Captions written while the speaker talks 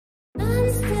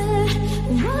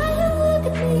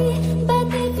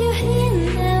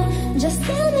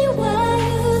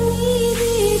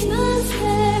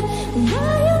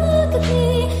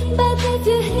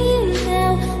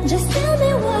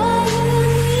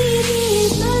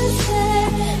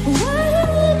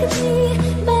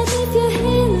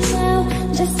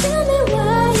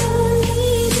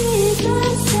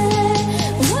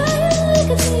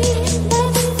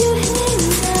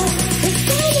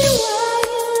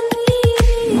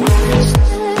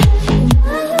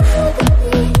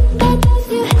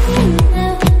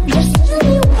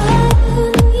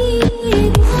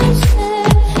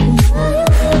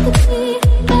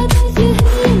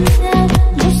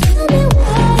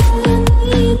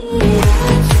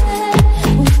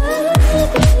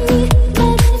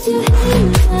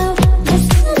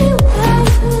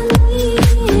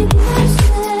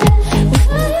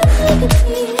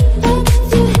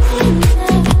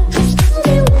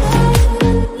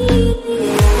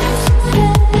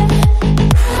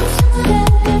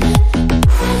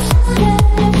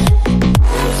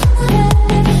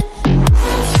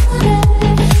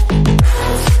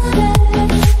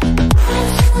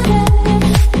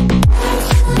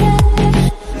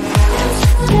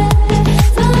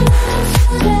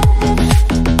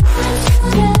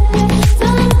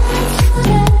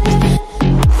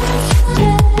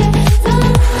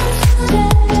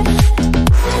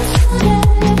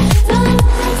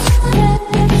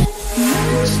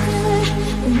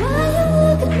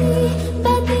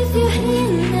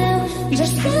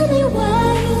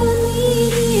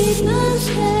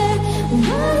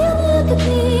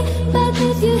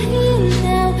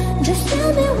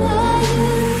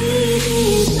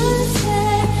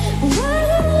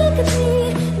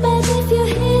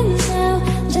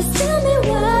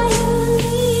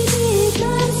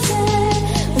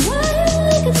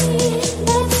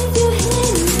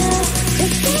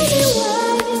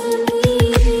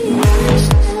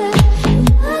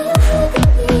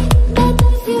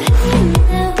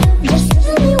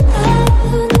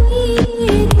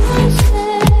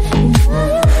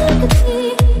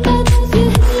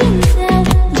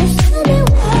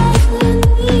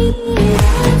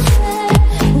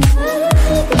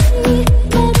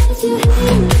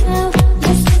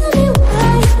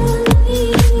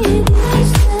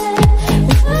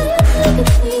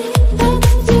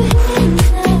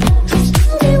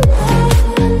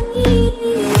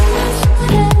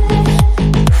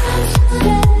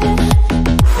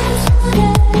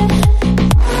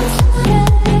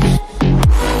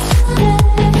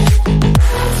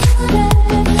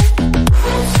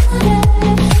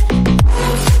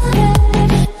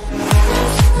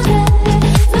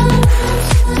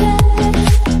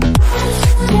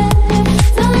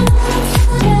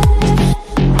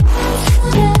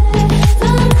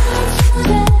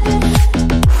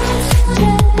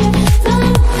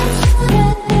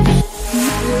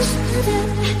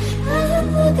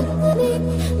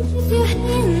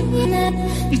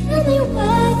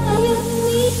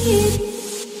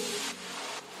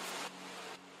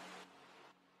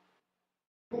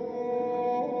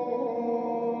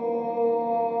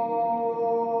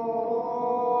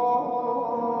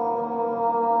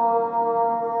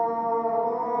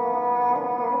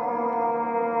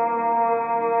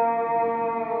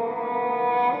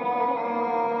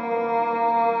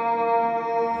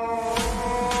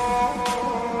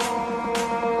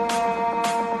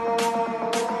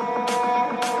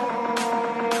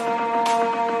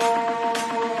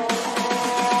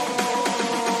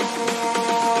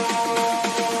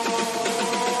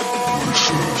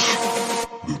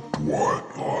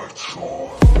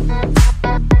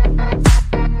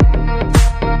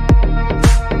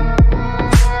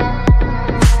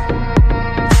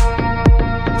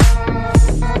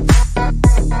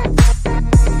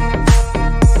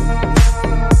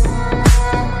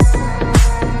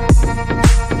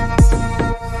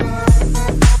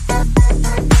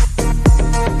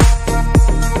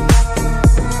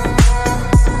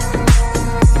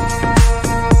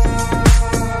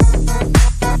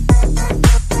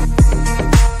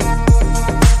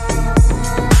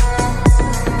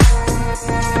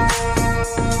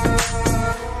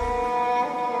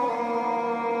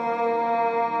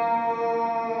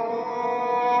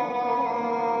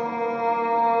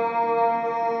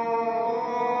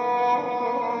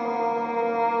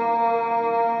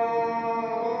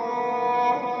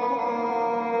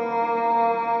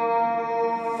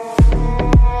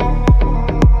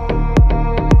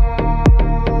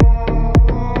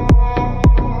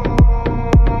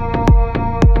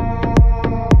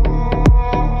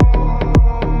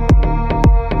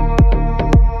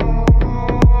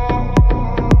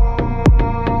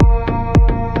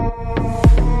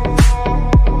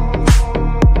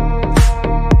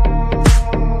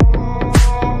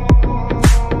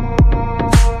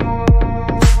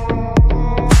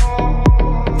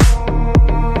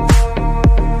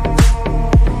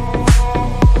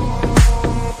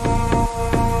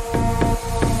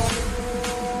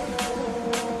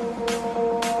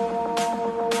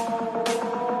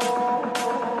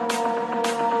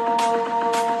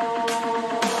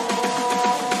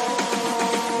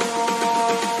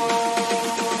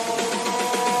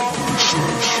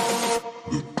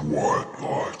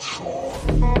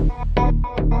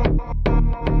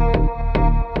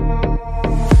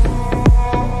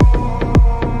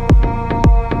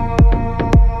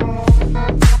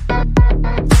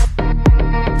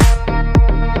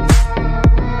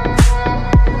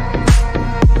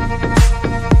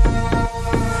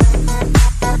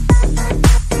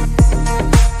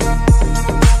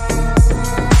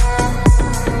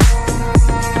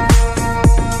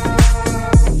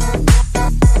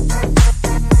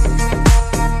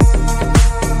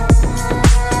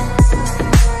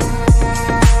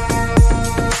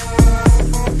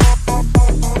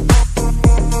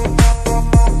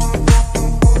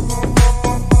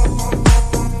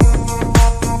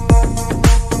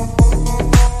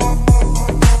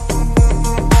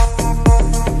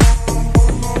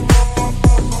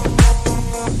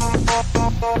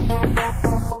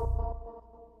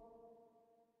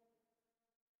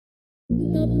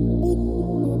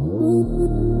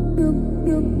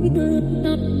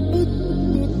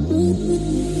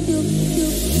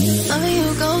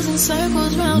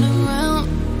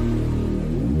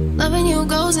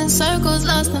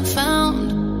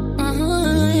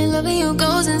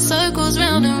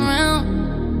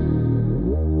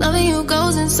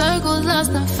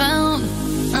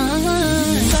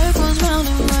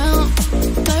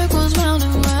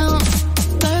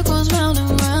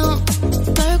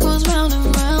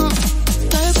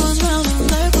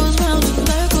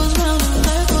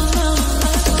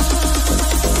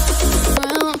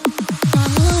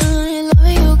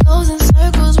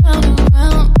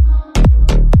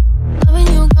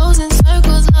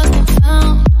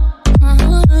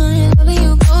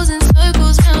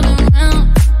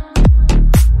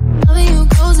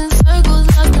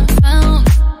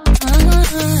found.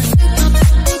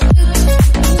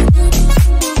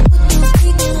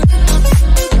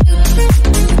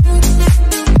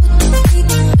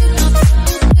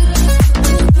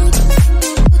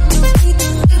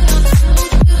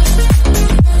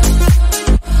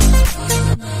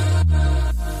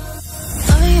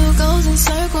 Loving you goes in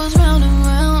circles round and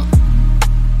round.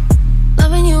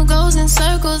 Loving you goes in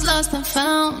circles, lost and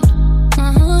found.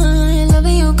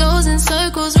 Loving you goes in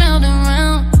circles round and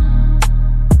round.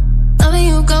 Loving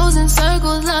you goes in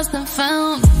circles, lost and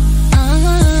found.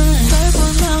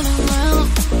 Circles round and round.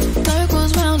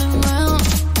 Circles round and round.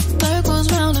 Circles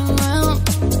round and round.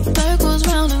 Circles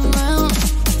round and round.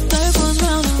 Circles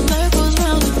round and circles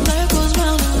round and circles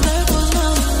round and circles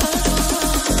round and circles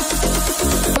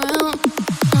round.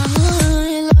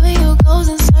 Loving you goes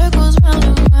in circles round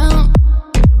and round.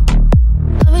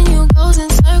 Loving you goes in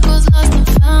circles, lost and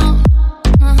found.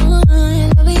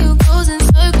 Loving you goes in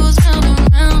circles round and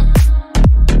round.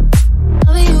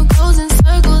 Loving you goes in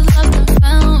circles, lost and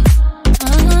found.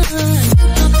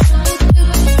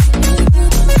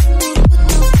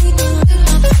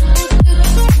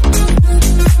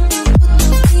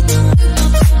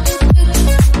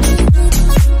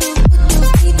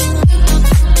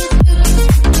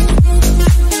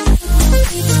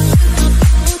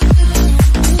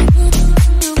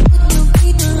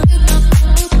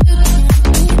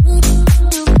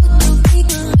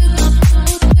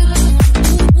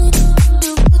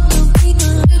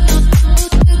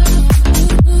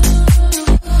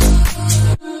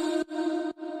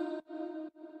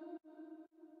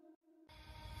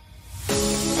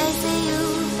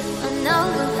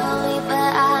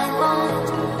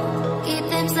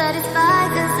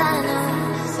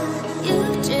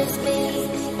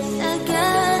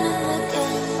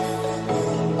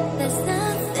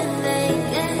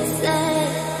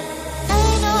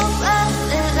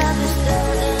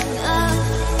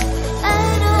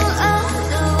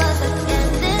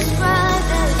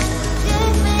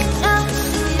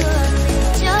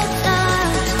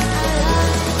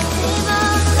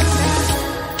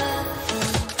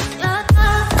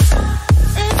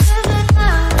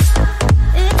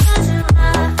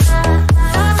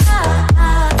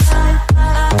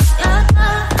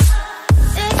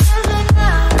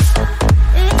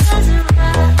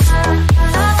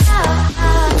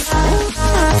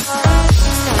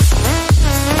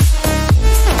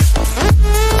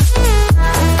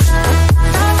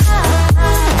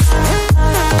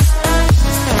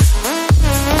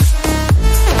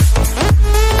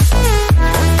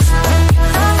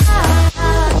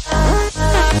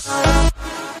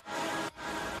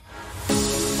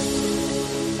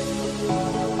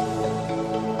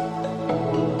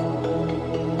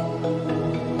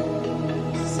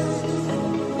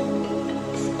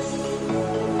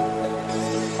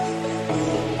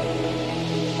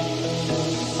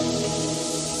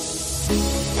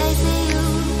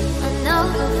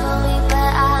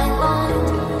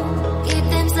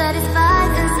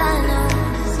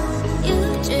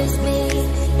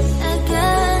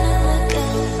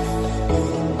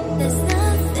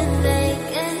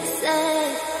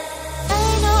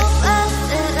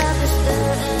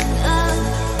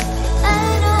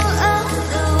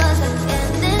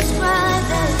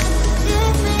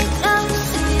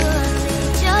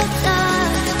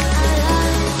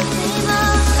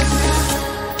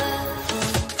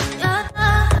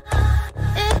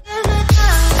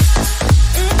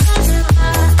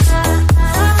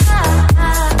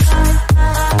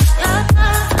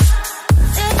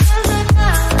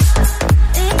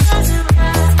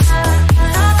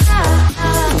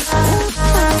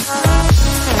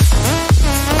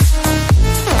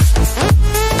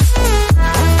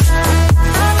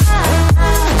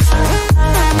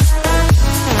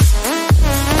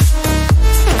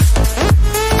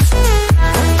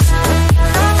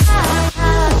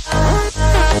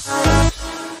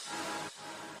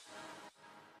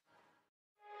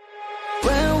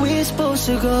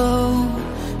 to go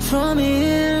from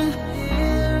here,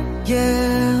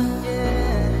 yeah.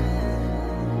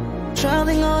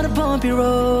 Traveling on a bumpy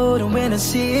road, and when I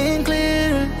see it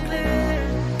clear,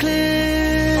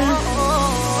 clear.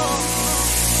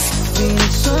 We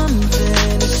need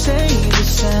something to save the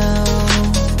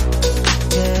sound,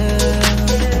 yeah.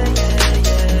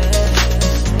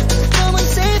 Come on,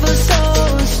 save our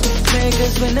souls, make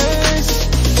us winners.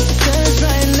 'Cause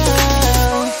right now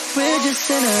we're just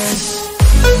sinners.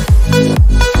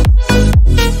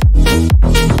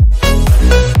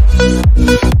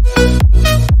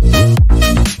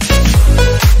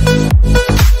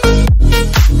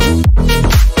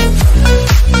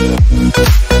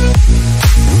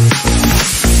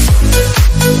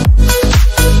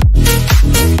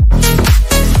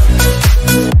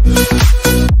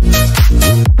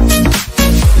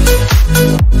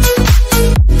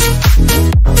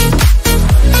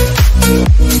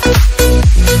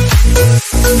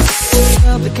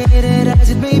 Complicated as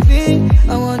it may be,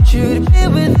 I want you to be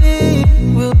with me.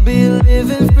 We'll be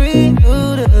living free,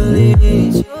 totally.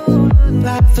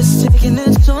 Life is taking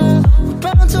its toll, we're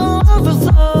bound to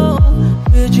overflow.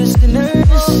 We're just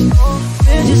sinners,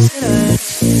 we're just sinners.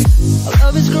 Our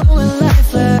love is growing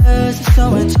lifeless, it's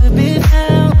going to be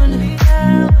found.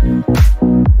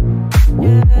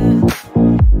 Yeah.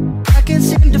 I can't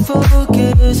seem to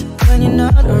focus when you're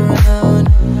not around,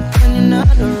 when you're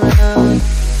not around.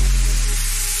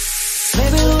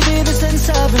 Maybe it'll be the sense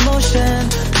of emotion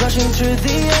rushing through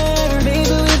the air.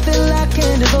 Maybe we feel like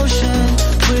in devotion,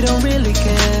 we don't really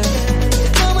care.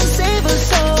 Come and save our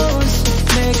souls,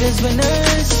 make us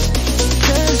winners.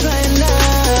 'Cause right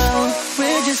now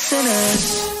we're just sinners.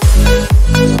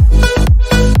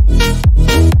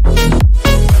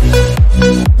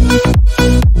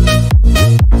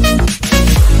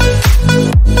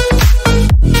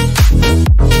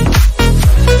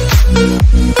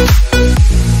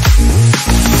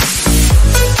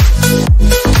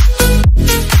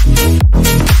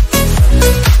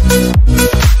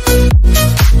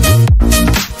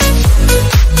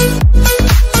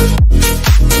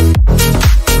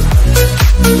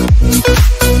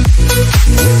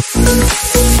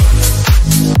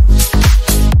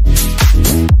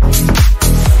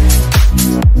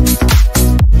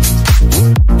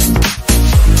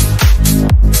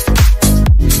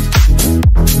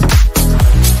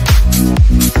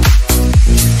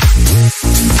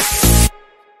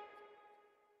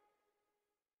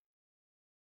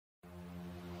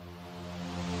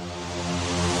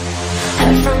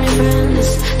 From your friends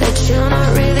that you're not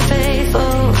really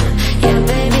faithful. Yeah,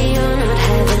 baby, you're not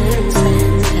heaven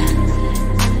sent.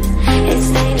 It's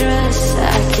dangerous, I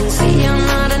can see you're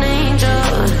not an angel.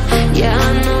 Yeah, I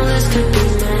know this could be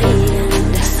my end.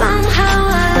 Somehow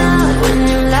I love when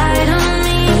you lied on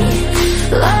me.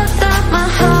 Locked up my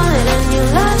heart and you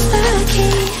lost the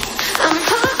key. I'm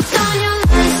hooked on your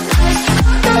lies,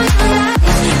 hooked on your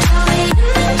lies. Pull me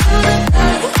into the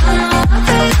dark, I know I'll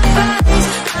pay the price.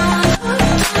 Now I'm hooked on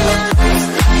your lies,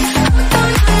 hooked on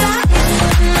your lies.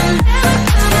 And I'm never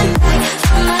coming back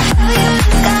from the hell you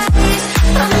disguise.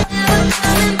 I'm never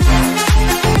coming back.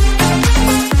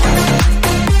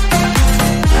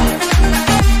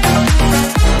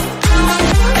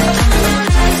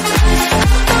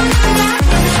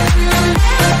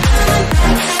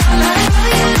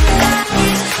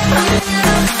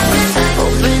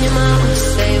 Open your mouth,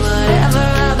 say whatever,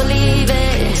 I believe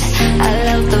it. I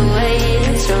love the way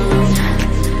it's wrong.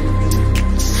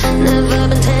 Never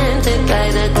been tempted by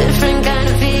that different kind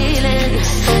of feeling,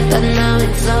 but now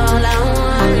it's all I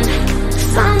want.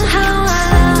 Somehow I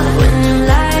love when you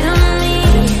lied on me.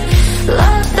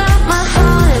 Locked up my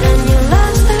heart and you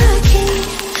lost the key.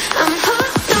 I'm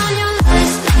hooked on your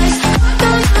lies, hooked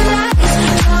on your lies.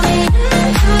 Pull me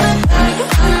into the dark,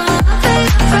 I know I'll pay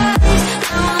the price.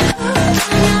 Now I'm hooked on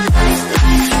your lies,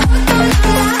 hooked on your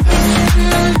lies.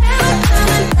 And I'm never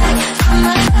coming back from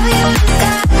the hell you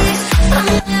disguise. I'm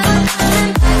never coming back, I'm never coming back.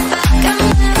 I'm never coming back, I'm never coming back.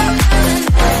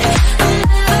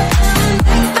 I'm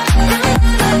never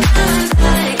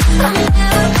coming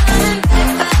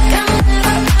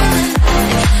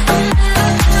back,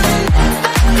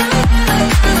 I'm never coming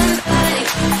back. I'm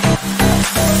never coming back,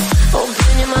 I'm never coming back.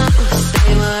 Open your mouth,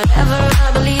 say whatever,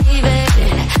 I believe it.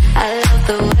 I love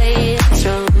the way it's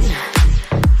wrong.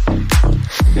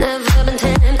 Never been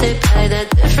tempted by that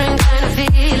different kind of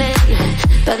feeling,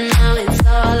 but now it's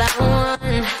all I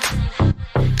want.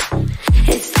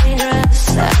 It's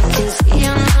dangerous, I can see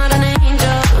you're not an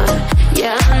angel.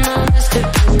 Yeah, I know this could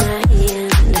be my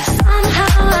end.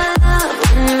 Somehow I love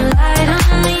when you lied on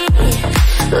me.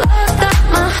 Locked up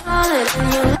my heart and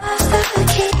you lost the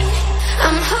key.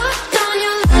 I'm hooked on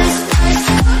your lies,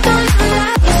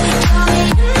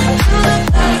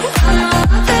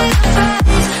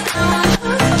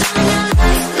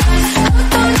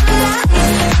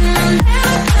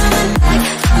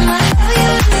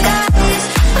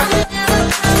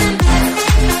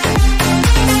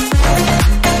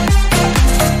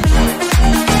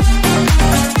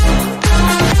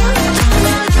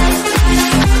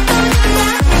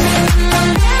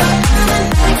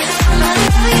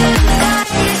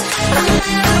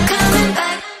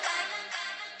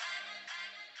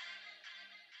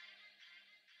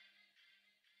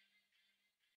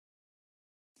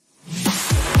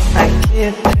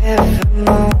 keep every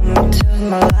moment of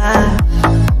my life.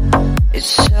 It's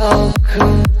so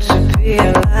cool to be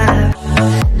alive.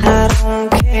 I don't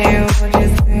care what you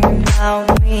think about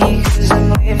me, 'cause I'm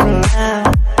living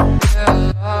life.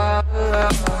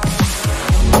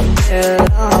 Yeah,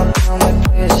 love, tell me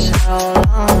please how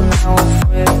long I will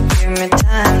free. Give me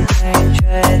time to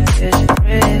enjoy this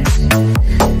breeze.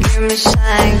 Give me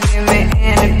sign, give me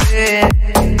any bit.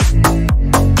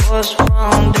 What's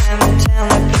wrong, damn it, tell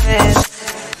me please.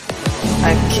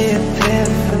 I keep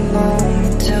every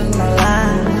moment of my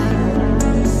life.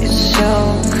 It's so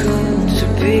cool to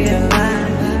be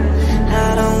alive. I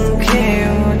don't care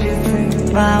what you think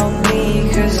about me,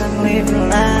 'cause I'm living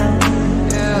life.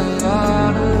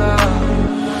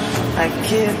 I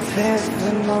keep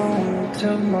every moment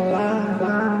of my life.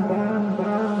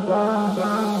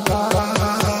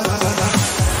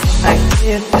 I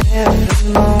keep every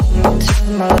moment of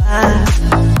my life.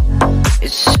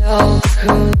 It's so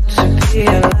cool to be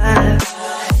alive.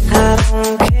 I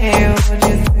don't care what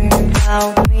you think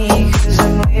about me, 'cause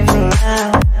I'm living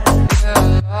life.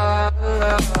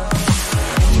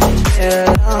 Yeah,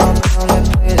 love, tell me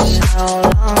please how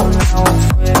long I will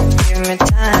free. Give me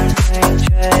time to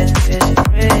enjoy this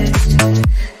breeze.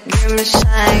 Give me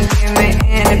sign, give me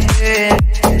any bit.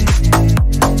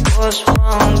 What's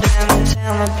wrong, damn,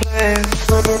 tell me please.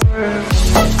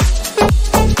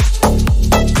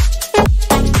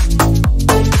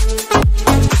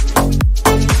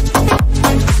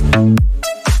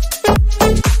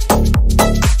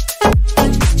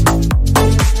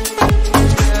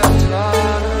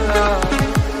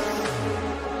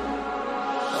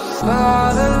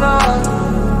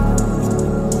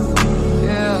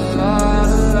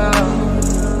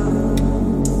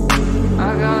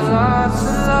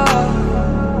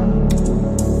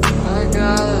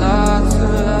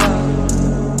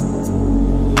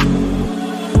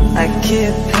 I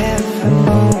keep every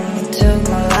moment of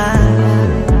my life.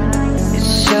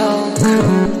 It's so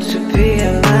cool to be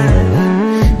alive.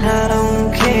 I don't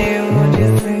care what you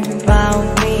think about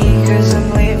me, 'cause I'm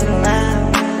living life.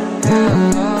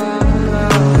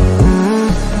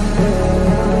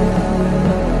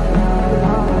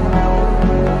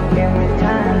 Give me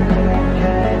time to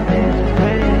enjoy this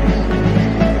breeze.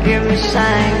 Give me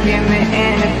sign, give me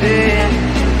any bit.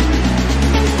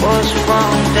 What's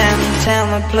wrong, damn, tell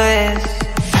me please.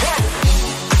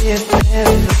 Keep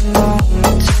every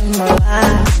moment of my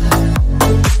life.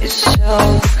 It's so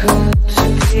cool to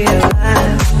be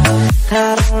alive. I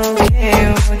don't care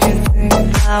what you think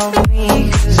about me,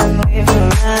 'cause I'm living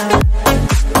life.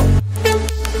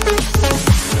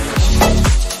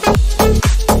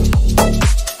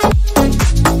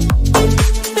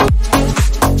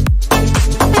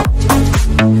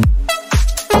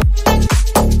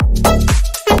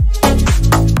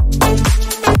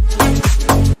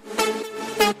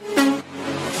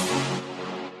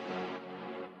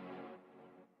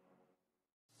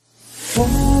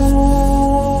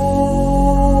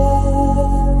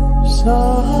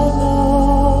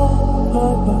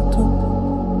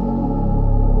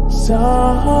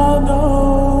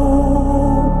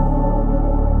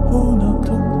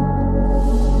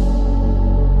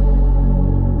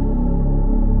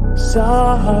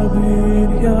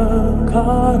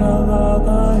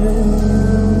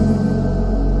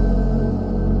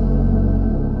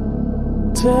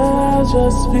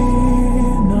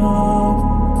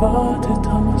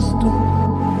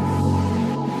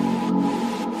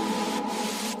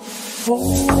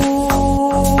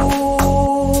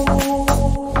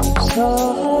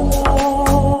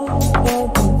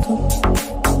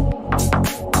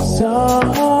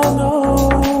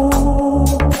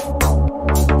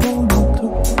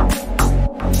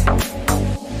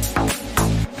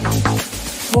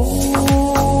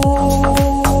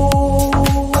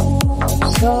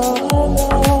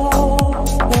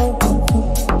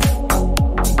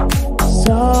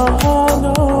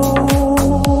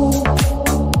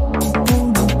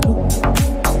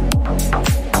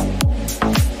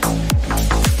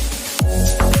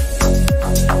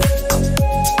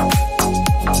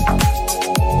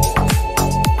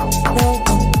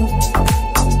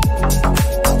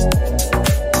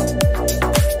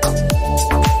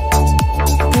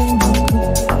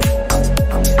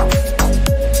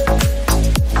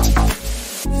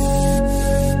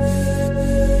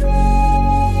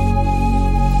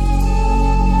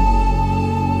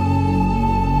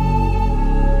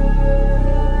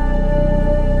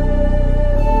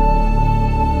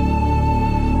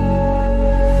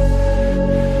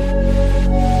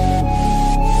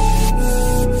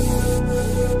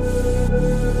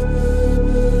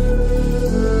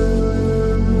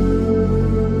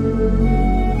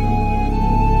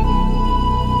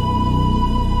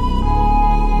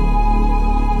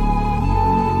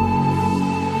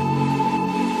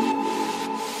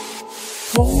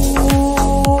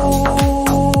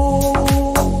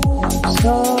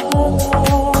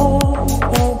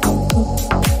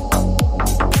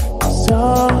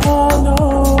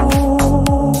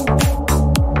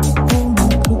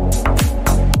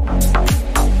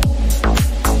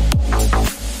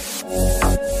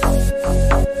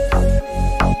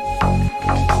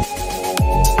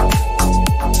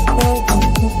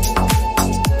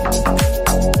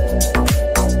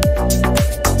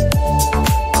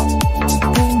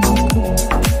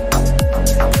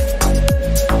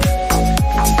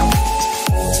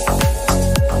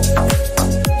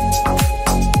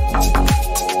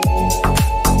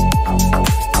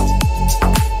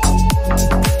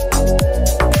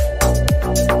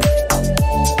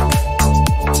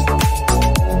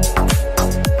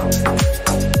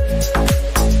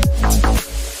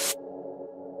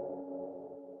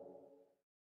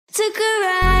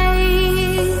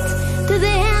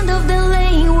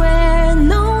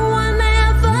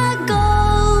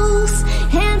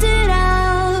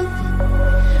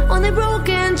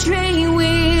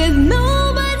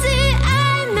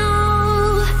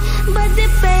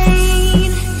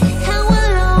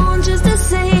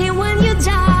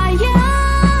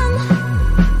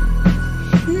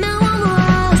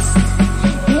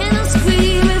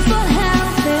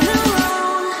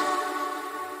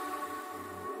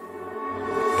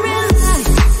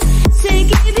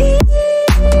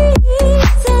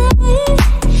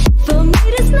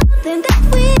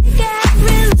 can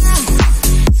relax.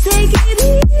 Take it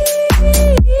easy.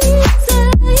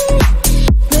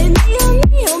 Play me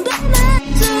on the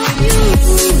night of you.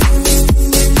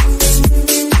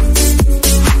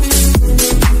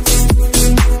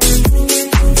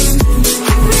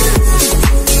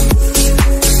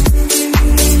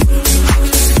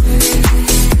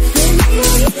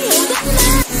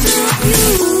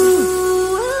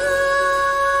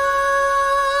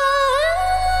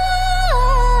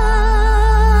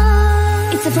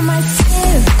 It's for my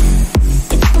scared,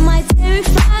 it's for my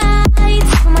terrified,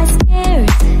 it's for my scared,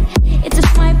 it's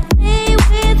for my play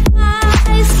with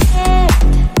my scared,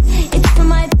 it's for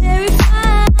my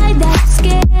terrified that's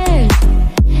scared.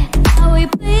 How we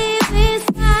play with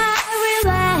my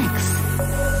relax.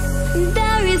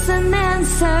 There is an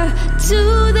answer to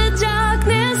the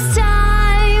darkness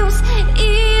times.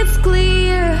 It's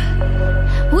clear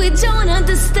we don't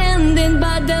understand it,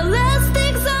 but the last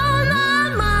thing's on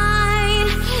our mind.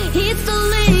 It's to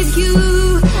leave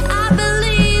you. I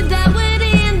believe that we're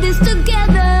in this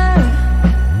together.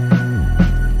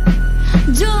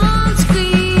 Don't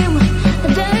scream.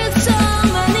 There's so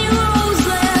many roads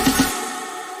left.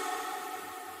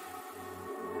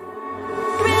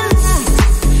 Relax.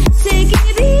 Take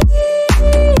it easy.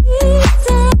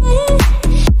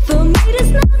 For me,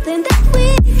 there's nothing that we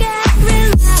can't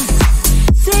relax.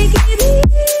 Take it easy.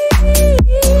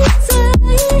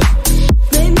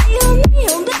 Play me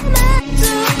on the night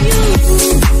of you.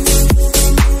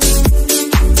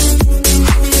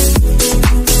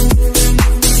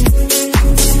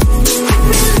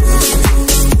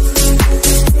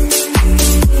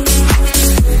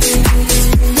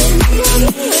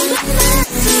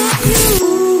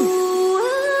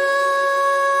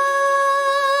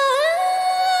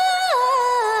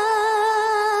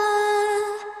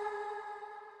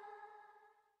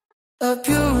 A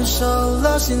pure soul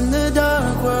lost in the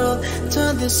dark world,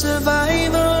 turned the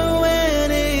survivor when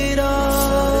it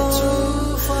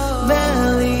all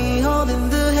barely holding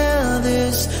the hand.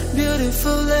 This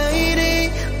beautiful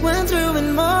lady went through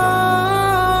and more.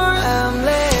 I'm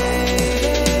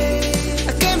late.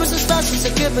 I came with some stars since I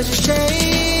give but just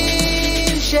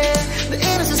change. Yeah, the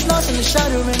innocence lost and the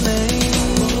shadow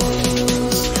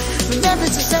remains. Remember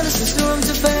to send us this room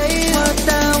to fade. What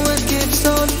I would give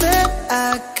so that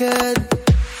I could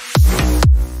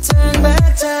turn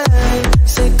back time.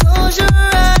 Say close your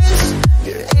eyes.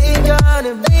 You ain't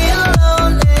gonna be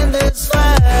alone in this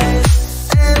fight.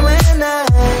 And when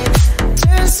night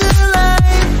turns to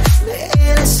light, the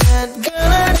innocent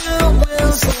girl I knew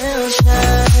will still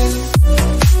shine.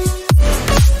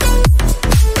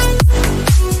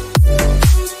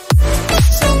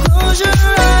 So close your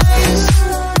eyes.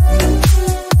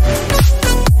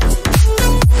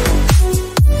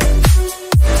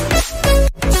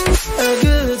 A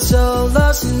good soul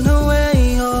lost in the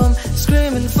way home,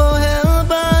 screaming for help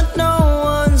but no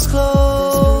one's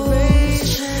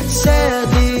close.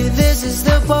 Sadly, this is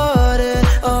the party.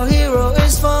 Our hero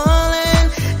is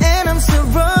falling and I'm still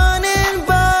running,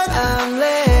 but I'm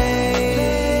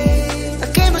late.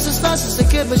 I came with some stars since the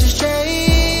kid but just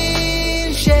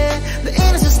changed. Yeah, the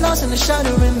innocence lost and the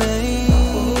shadow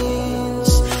remains.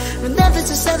 But nothing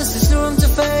to set us, there's no room to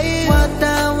fade. What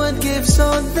I would give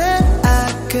so that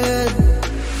I could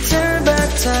turn back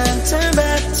time, turn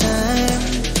back time.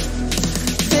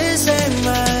 This ain't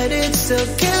right, it still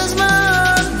kills my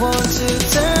heart. Want to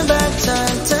turn back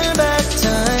time, turn back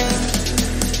time.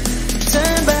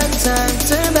 Turn back time,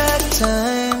 turn back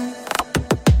time.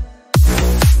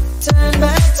 Turn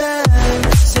back time.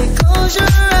 Say close your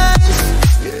eyes.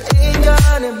 You ain't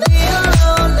gonna be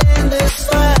alone in this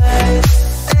fight.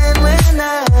 And when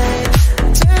night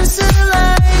turns to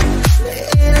light, the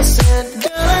innocent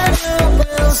girl I knew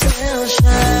will still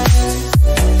shine.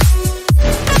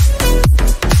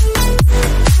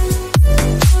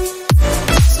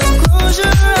 So close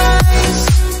your eyes.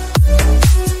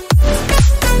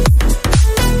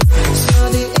 So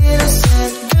the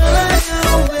innocent girl I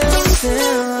knew will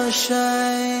still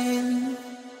shine.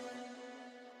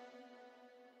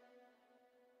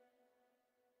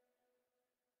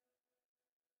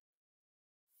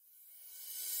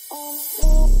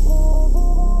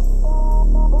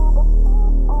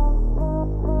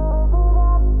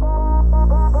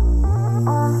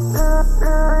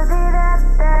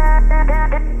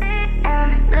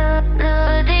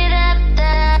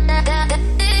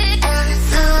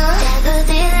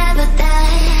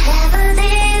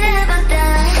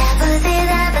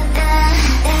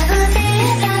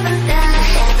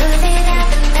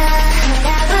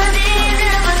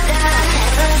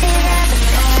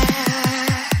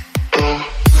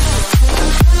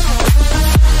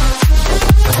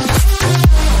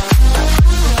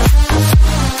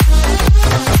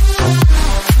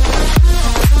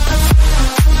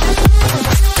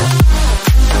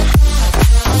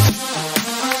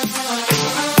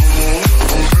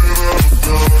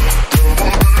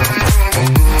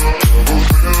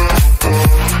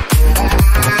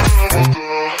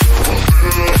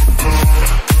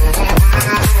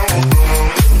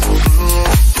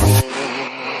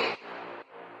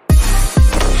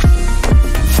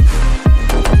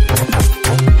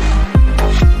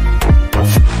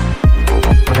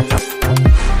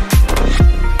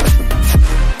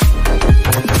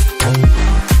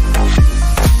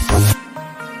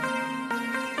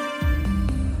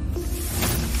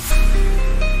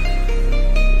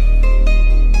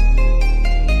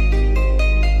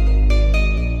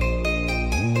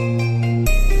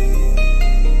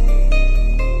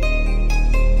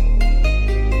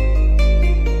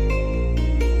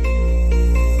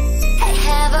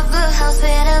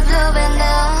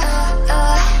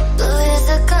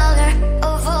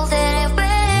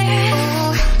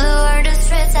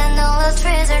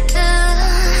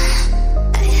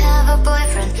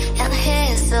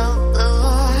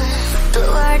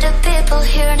 people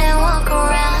here that walk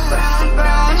around,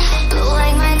 round,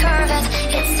 like my Corvette,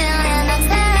 it's down in the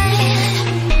tide.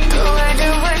 The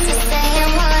words to say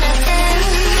and what I think.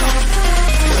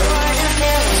 The words and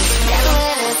feelings that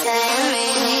live inside me.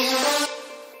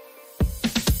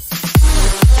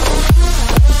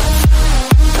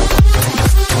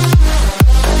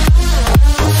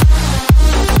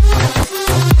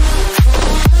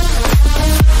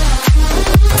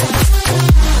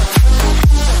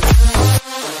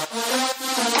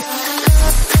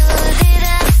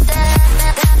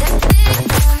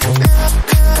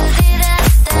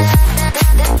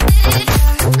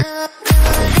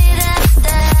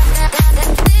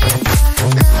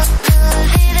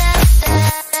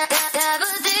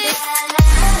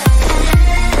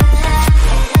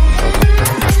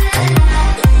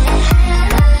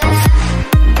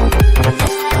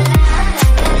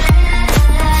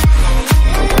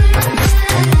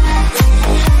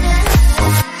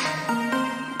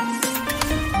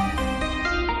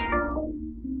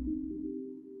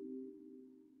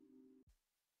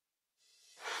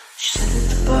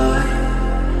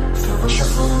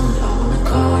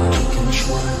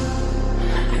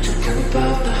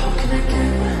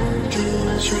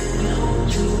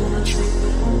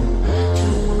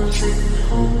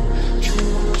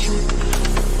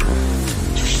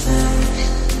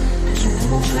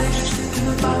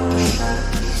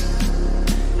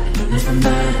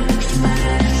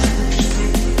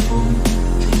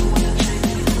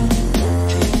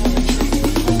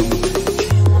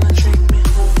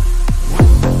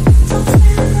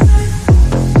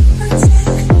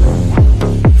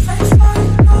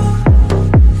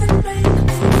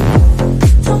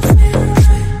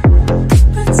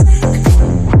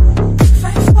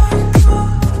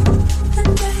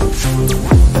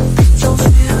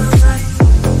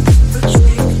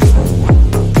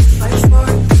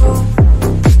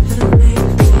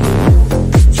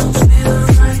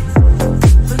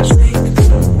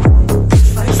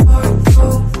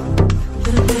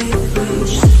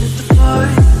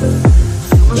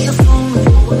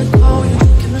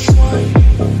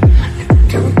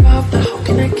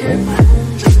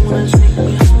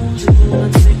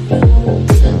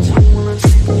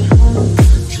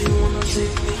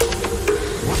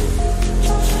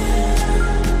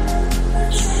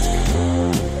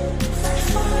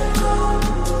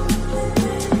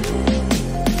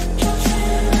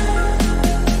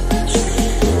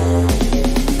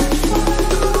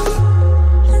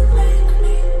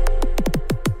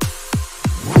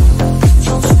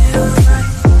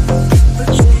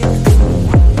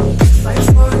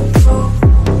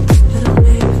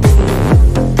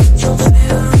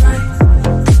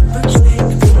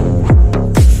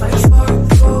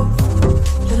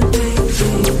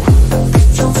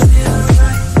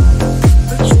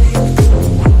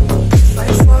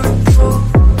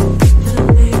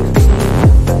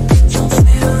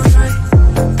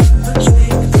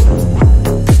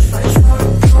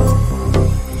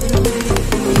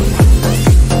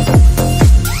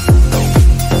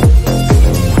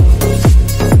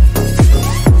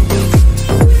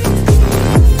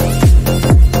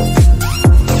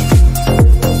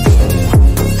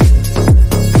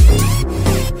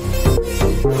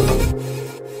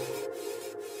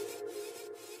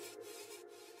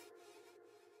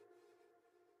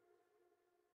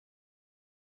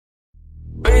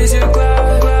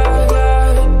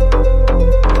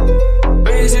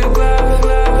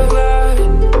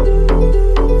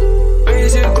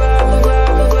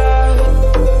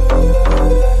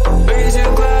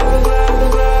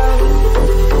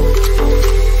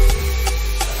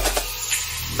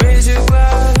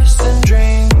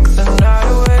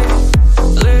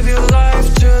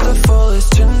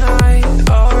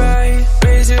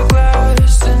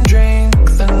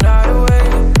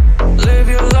 Live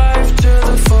your life to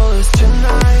the fullest tonight.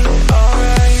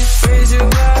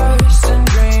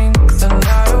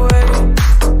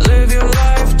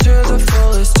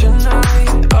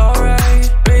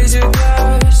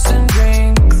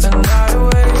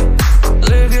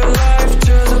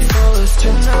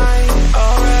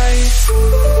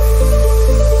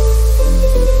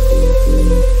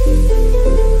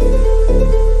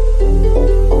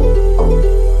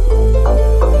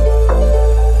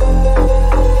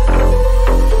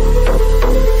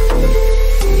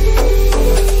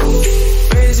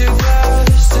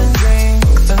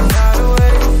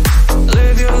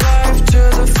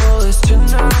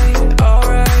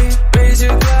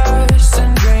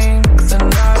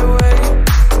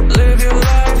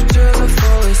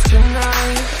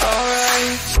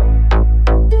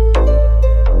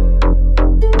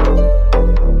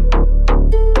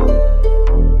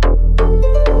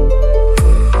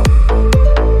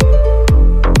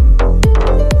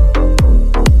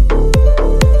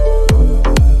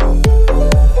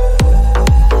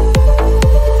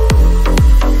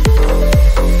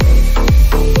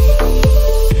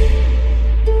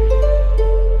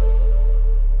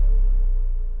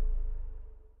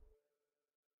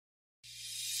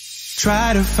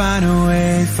 Try to find a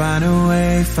way, find a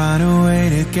way, find a way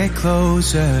to get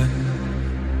closer.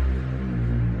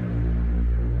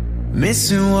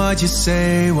 Missing what you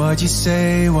say, what you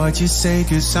say, what you say,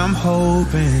 'cause I'm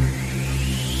hoping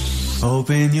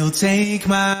you'll take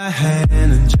my hand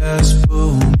and just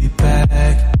pull me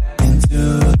back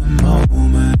into the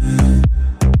moment.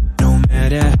 No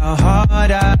matter how hard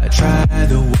I try,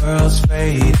 the world's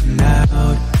fading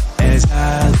out as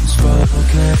I lose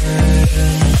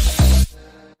focus.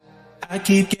 I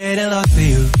keep getting lost in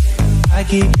you, I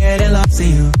keep getting lost in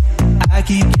you, I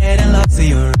keep getting lost in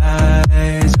your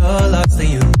eyes, oh lost in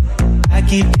you. I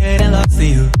keep getting lost in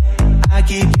you, I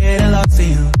keep getting lost in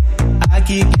you, I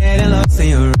keep getting lost in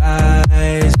your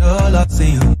eyes, oh lost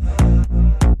in you.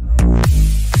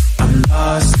 I'm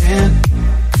lost in,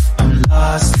 I'm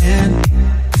lost in,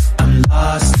 I'm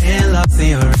lost in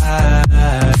your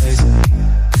eyes.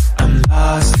 I'm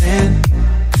lost in,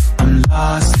 I'm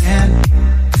lost in,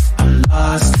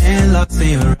 I'm lost in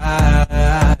your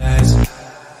eyes.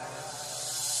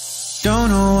 Don't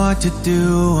know what to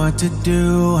do, what to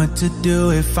do, what to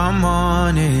do if I'm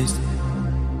honest.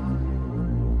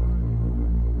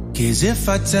 'Cause if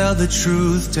I tell the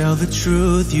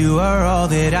truth, you are all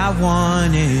that I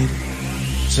wanted.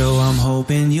 So I'm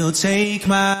hoping you'll take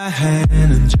my hand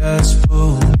and just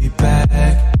pull me back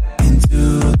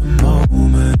into the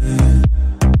moment.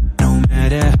 No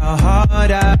matter how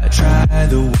hard I try,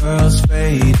 the world's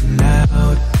fading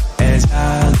out as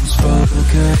I lose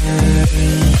focus.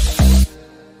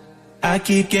 I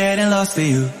keep getting lost in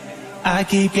you, I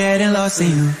keep getting lost in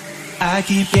you, I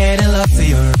keep getting lost in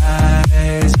your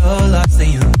eyes, oh lost in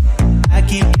you. I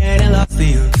keep getting lost in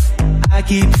you, I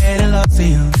keep getting lost in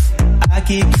you, I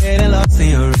keep getting lost in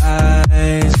your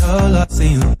eyes, oh lost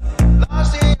in you.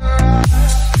 Lost in your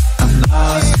eyes. I'm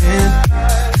lost in,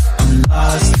 I'm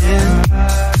lost in,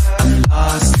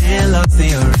 I'm lost in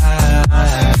your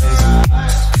eyes.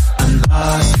 I'm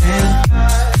lost in,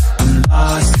 I'm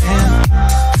lost in,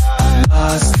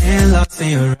 I'm lost in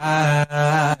your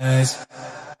eyes.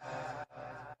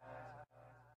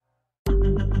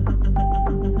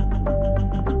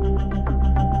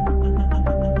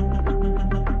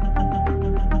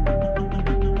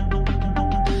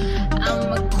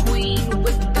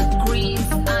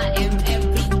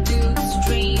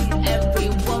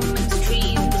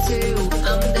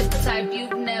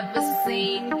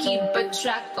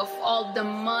 Track of all the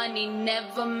money,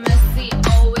 never messy,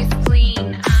 always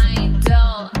clean. I ain't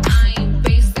dull, I ain't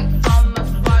basic. From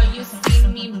afar you see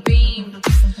me beam.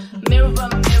 Mirror,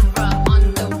 mirror on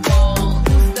the wall,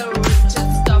 who's the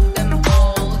richest of them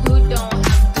all? Who don't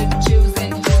have to choose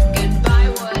and who can buy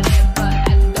whatever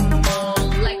at the mall?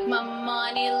 Like my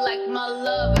money, like my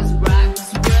love is racks,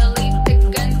 really thick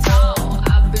and tall.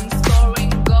 I've been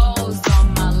scoring goals all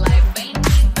my life, ain't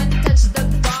even touched the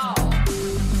ball.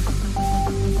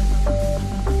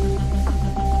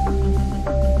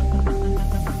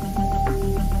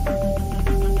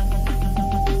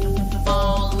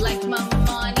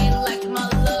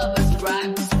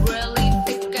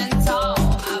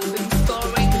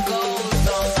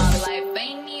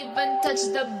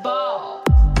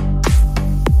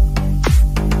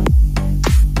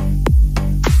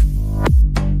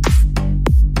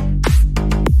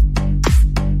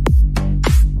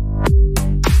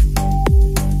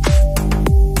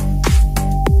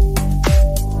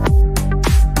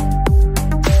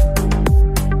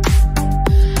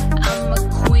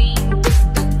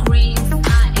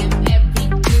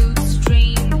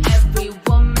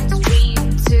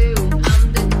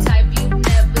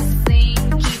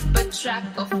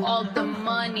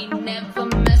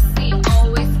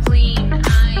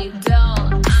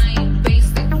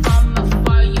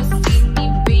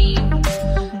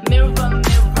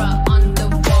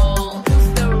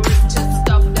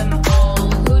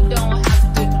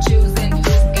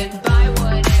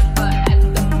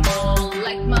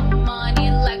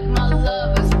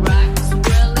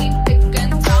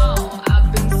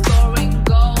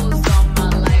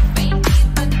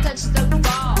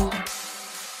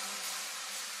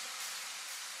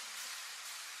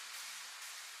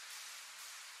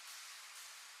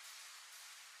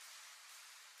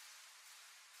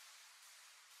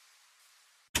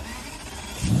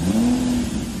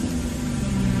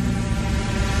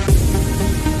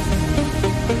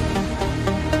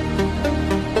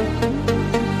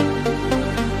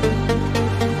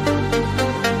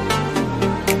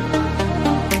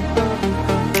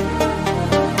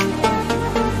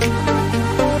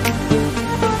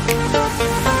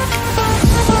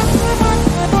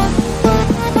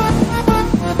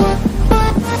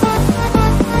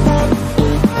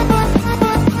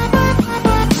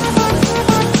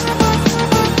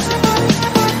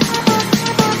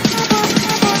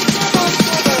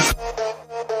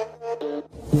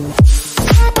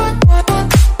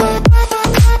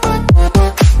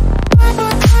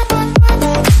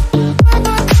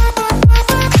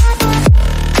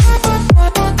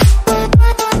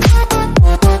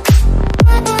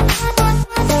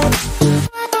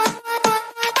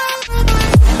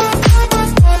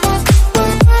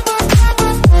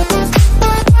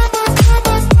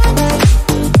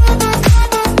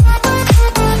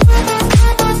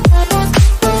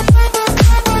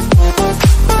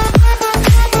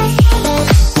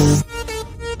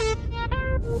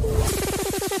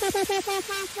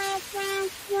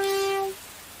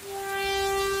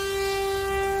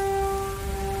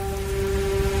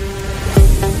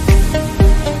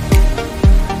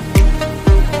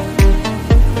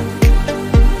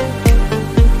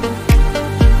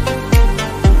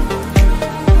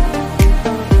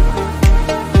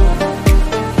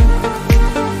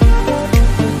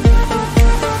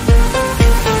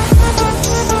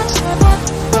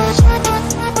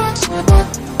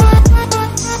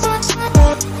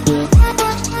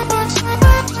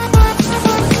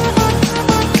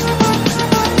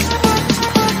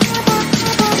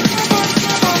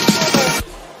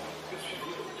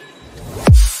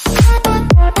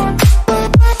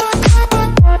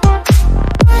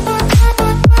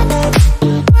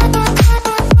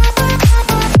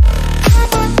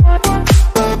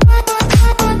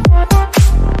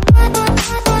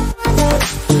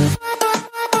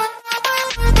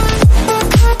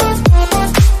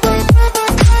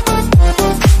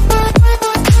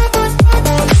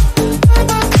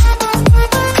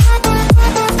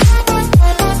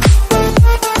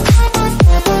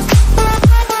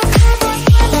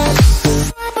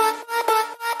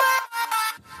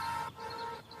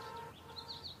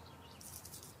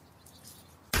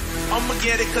 I'ma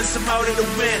get it cause I'm out of the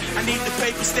win. I need the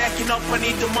paper stacking up, I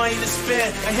need the money to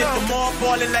spend. I hit the mall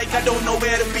balling like I don't know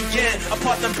where to begin. I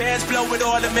pop them bands, blow it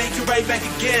all and make it right back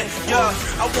again. Yeah,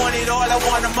 I want it all, I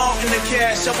want them all in the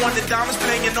cash. I want the diamonds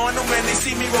playing on them when they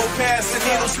see me roll past. And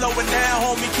ain't no slowing down,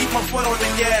 homie, keep my foot on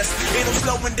the gas. Ain't no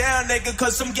slowing down, nigga,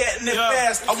 cause I'm getting it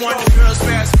fast. I want the girls,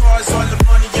 fast cars, all the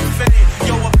money and fame.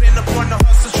 Yo, I've been up on the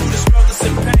hustle, through the struggles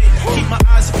and pain. Keep my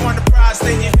eyes upon the prize,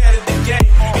 stay ahead of the game.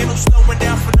 Ain't no slowing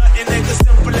down for nothing, nigga,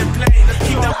 simple and plain.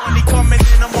 Keep that money coming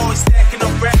in, I'm always stacking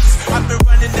up racks. I've been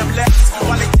running them laps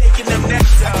while they taking them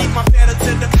naps. I keep my pedal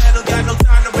to the metal, got no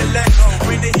time to relax.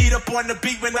 Bring the heat up on the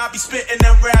beat when I be spitting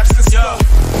them raps. Let's go.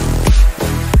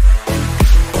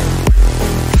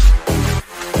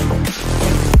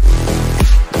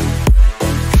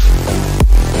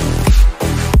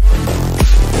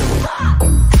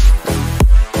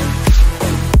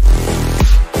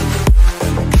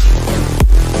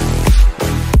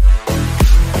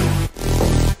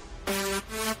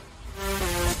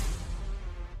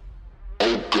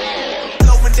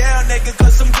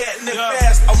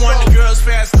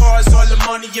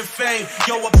 And fame.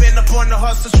 Yo, I've been up on the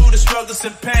hustle through the struggles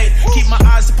and pain. Keep my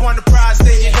eyes upon the prize,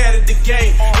 stay ahead of the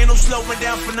game. Ain't no slowing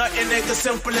down for nothing, nigga,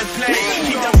 simple and plain.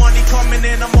 Keep that money coming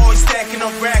in, I'm always stacking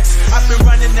up racks. I've been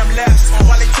running them laps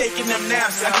while they taking them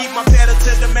naps. I keep my pedal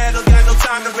to the metal, got no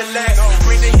time to relax.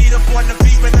 Bring the heat up on the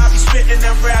beat when I be spitting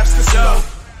them raps. Let's go.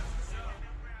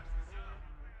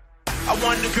 I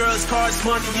want the girls, cars,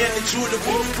 money, and the jewelry.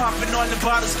 Popping all the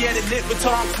bottles, getting lit with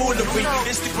tomfoolery.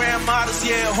 Instagram models,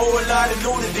 yeah, a whole lot of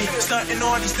nudity. Stunting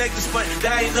on these niggas, but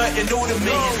that ain't nothing new to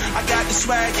me. I got the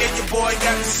swag, and your boy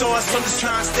got the sauce. I'm just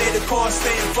trying to stay the course,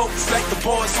 staying focused like the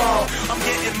boss. I'm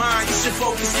getting mine, you should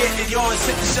focus, getting yours.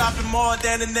 Hit the shopping more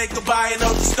than a nigga buying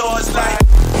out the stores. Like,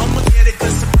 I'ma get it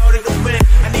cause I'm out of the win.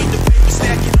 I need the paper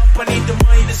stacking up, I need the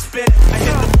money to spend. I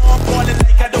hit the mall balling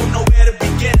like I don't know where to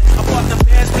begin. I bought the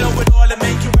bands, blow it all and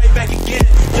make it right back again.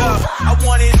 Yeah, I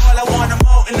want it all, I want them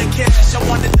all in the cash. I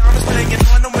want the diamonds playing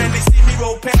on them when they see me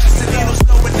roll past. And ain't no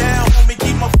slowing down, homie,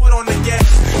 keep my foot on the gas.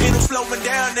 Ain't no slowing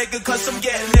down, nigga, cause I'm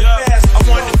getting it fast. I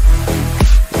want it.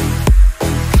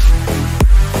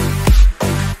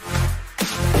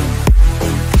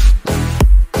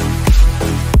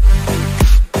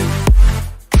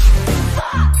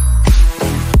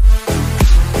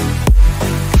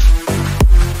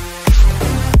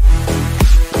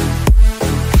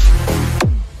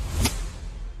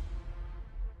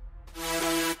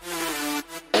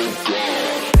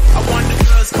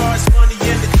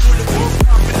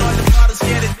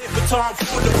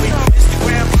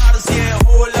 Instagram models, yeah, a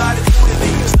whole lot of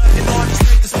nudity. Stunting on these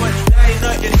niggas, but that ain't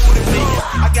nothing new to me.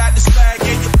 I got the swag,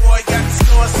 and your boy got the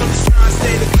sauce. I'm just trying to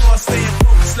stay the course, staying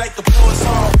focused like the boss.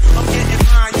 I'm getting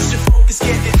mine, you should focus,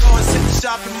 getting yours. Hit the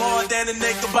shopping more than a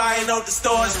nigga buying out the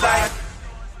stores. Like,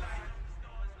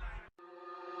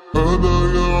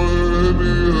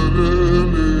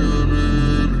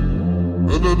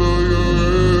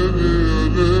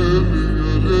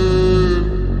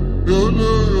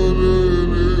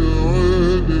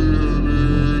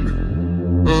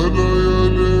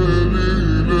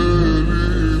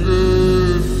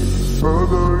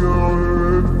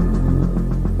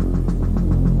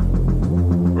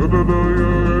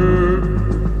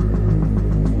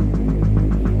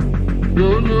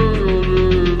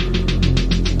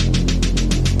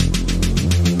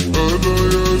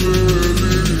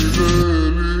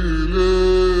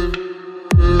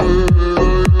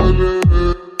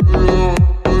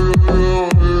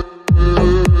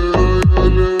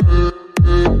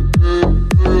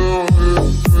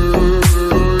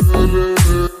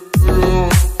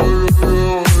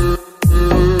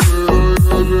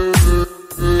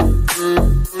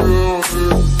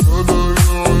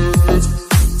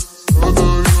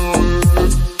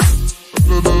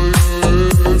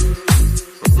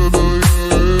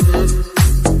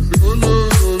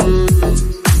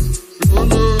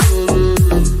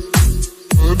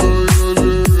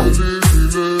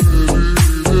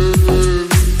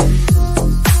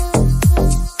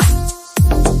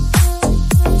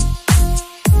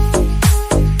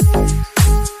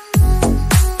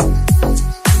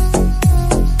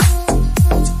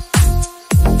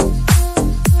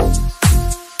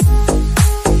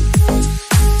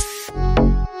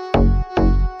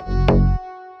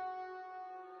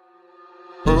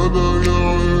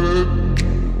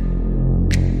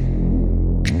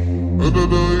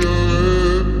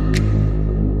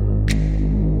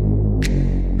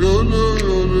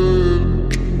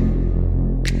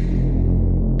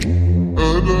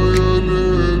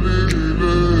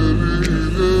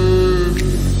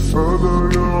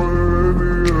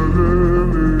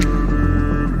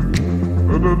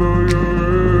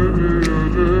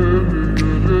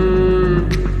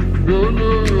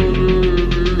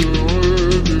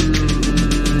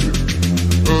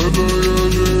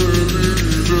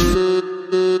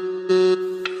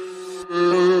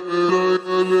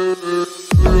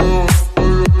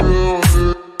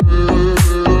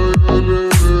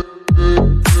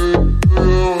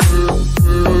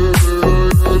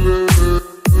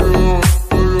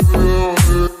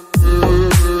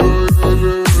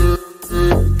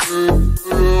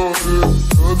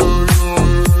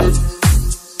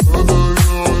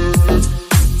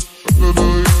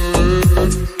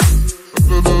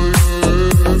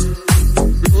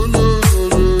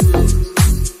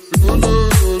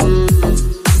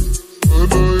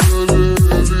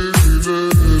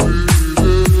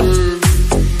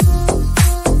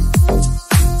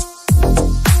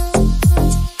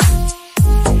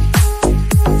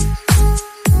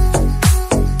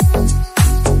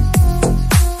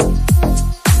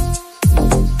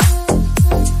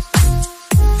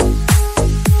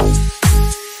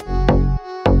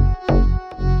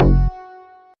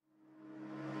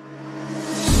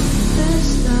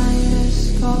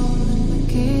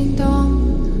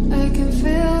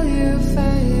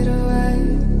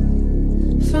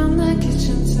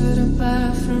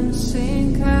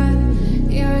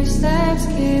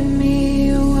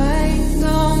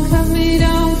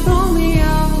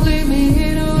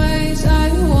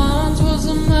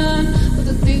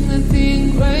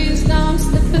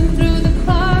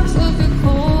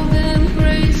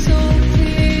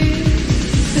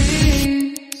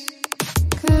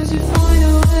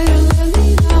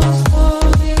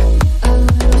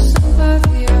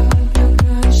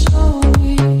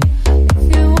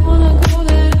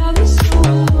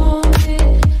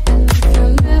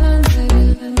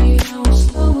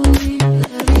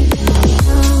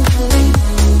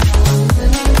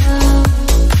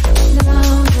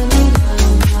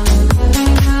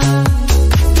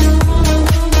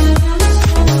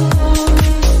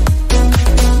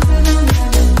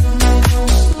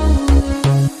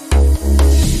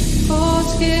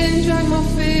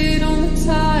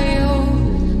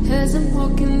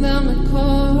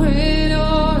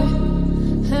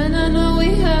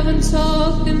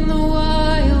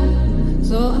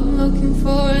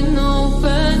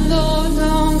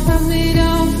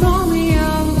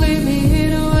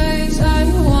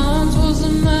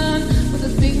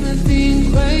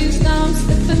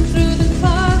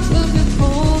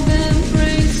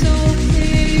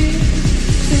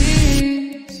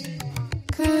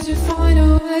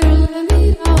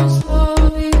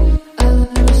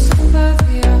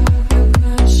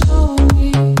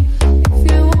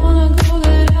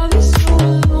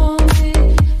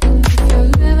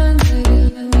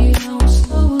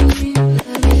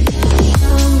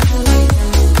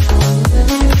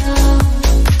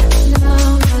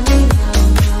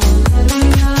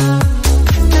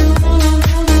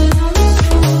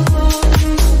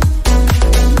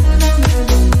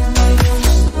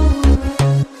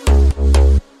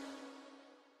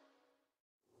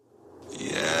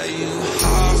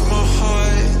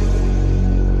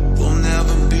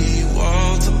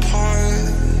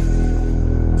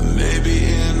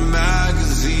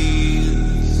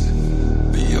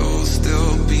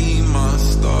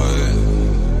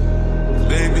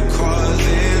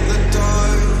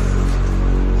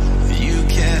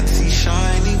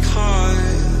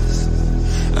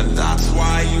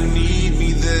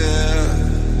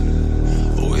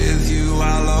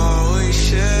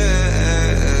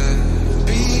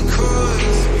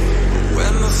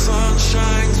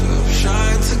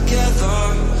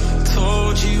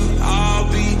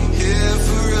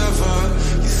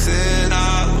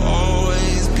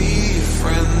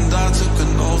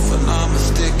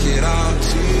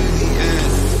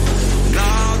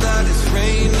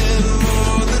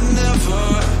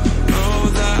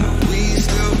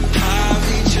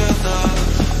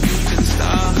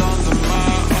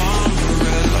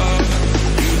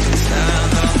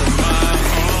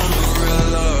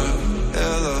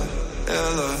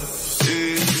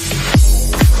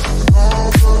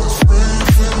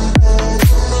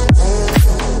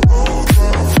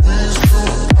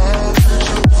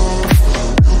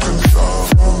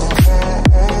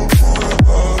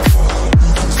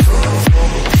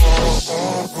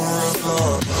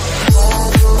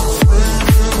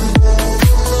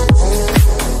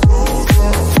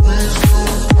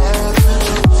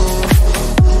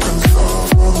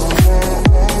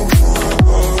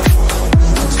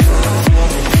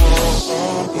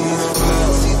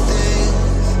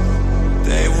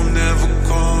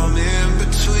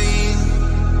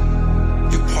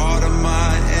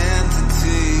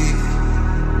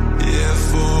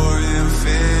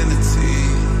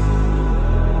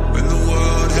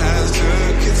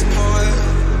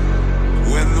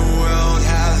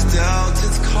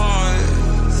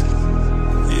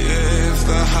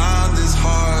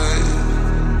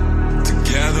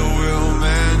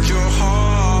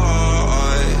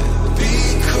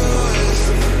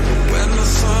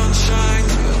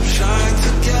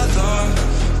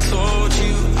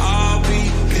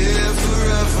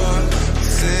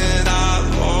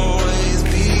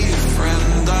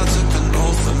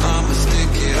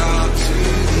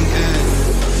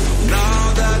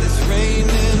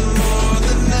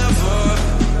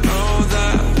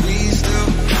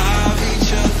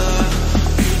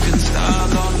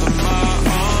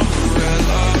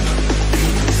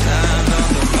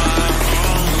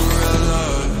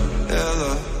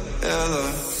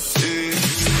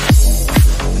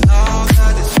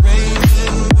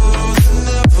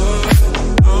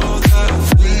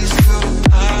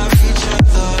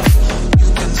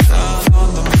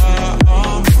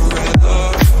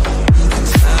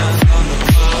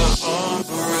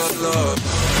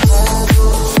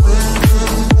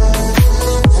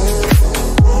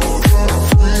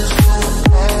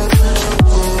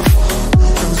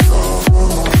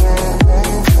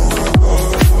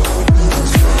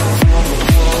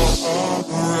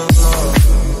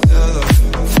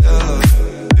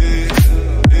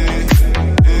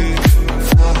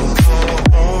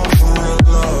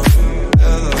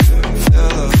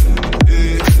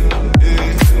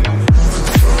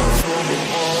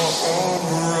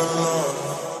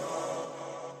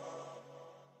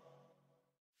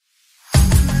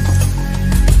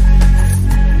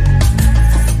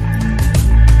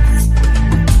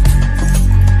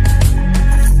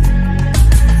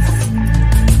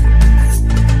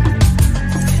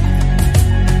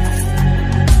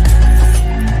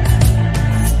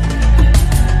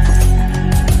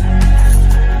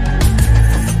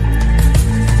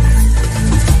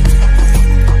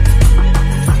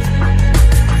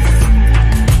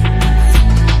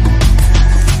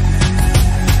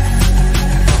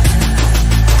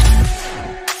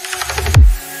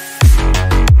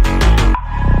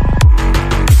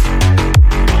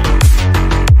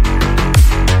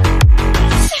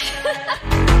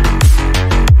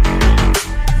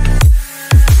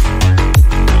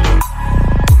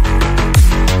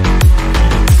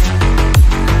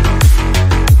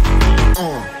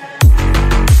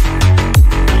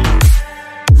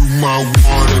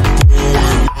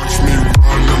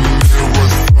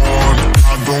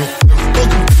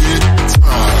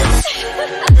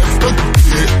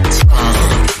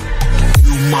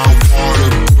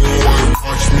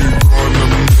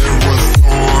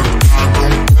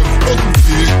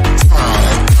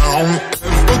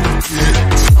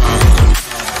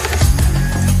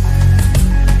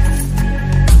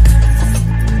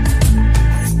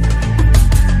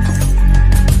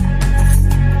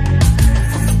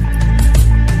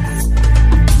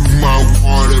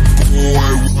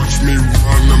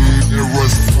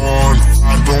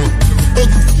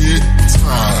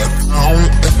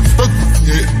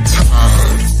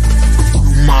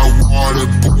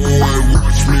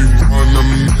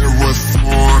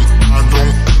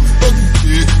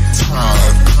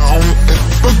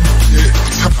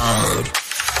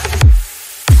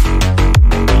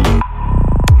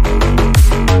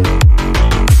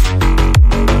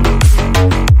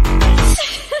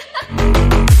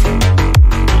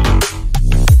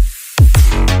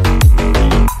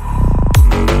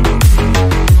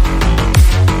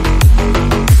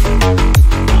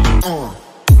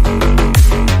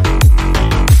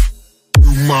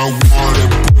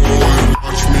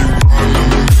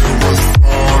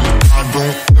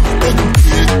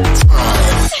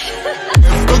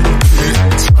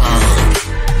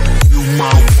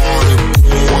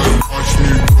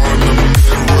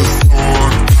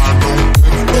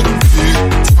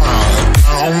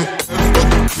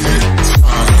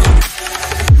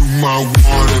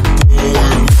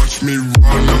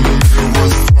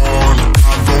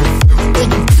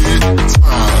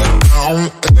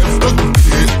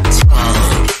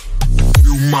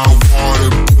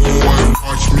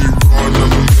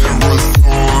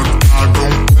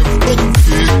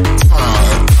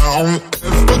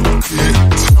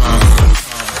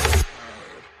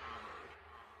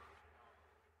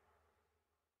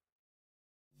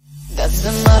 That's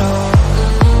the motto.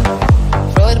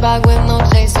 Throw it back with no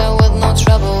chaser, with no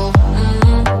trouble.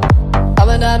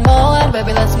 Popping that more and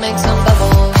baby, let's make some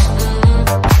bubbles.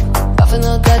 Puffing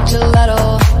out that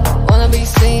gelato, wanna be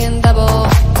seeing double.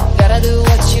 Gotta do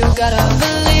what you gotta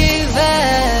believe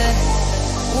it.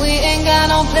 We ain't got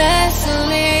no place to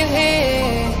leave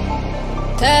here.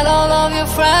 Tell all of your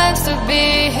friends to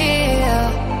be here.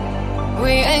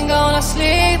 We ain't gonna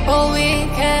sleep all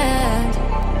weekend.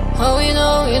 Oh, you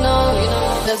know,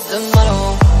 that's the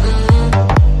motto.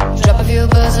 Drop a few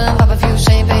buzz and pop a few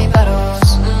champagne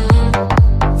bottles.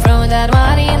 Throwing that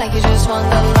money like you just won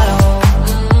the lotto.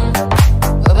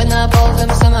 Open up all them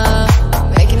summer,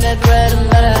 making that bread and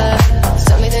butter.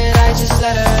 Tell me that I just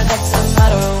let her, that's the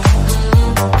motto.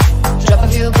 Drop a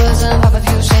few buzz and pop a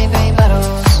few champagne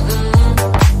bottles.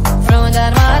 Throwing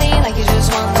that money like you just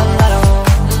won the lotto.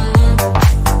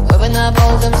 Open up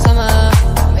all them summer,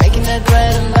 making that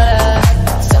bread and butter.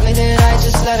 Tell me that I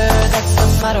just let her, that's the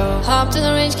motto. Hopped in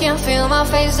the range, can't feel my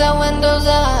face, the windows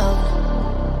out.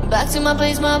 Back to my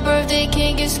place, my birthday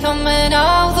cake is coming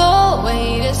out. The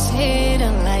wait is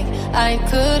hidden like I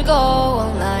could go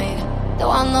all night. Don't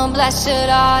want no blasted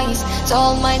eyes, so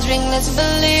hold my drink, let's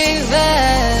believe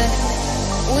it.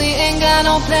 We ain't got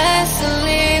no place to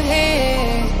leave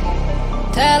here.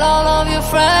 Tell all of your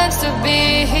friends to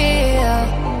be here.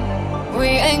 We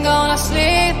ain't gonna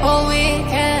sleep all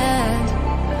weekend.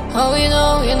 Oh, you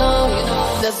know,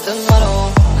 that's the motto.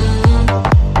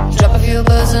 Drop a few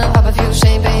buzz and pop a few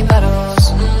champagne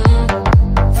bottles.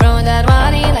 Throwing that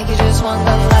money like you just won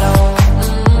the lotto.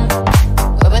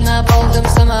 Open up all them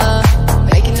summer,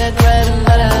 making that bread and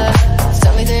butter.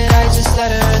 Tell me that I just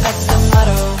let her, that's the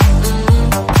motto.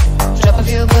 Drop a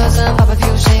few buzz and pop a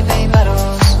few champagne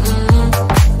bottles.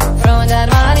 Throwing that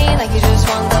money like you just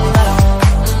won the lotto.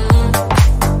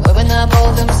 Open up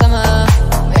all them summer,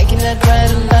 making that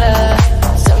bread and butter.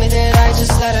 Tell me that I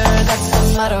just let her, that's the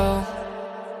motto.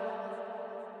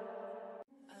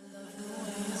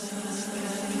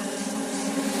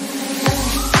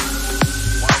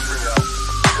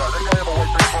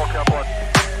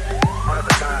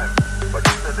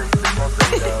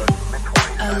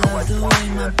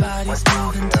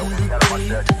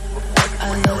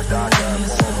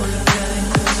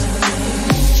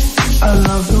 I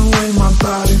love the way my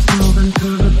body's moving to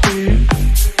the beat.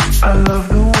 I love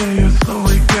the way you're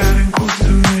slowly getting close to me. I love the way my body's moving to the beat. I love the way you're slowly getting close to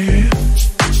me.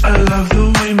 I love the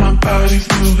way my body's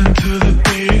moving to the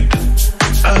beat.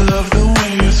 I love the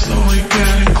way you're slowly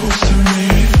getting close to me.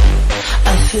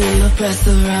 I feel your breath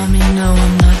around me, no,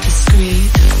 I'm not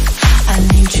discreet. I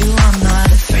need you, I'm not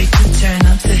afraid to turn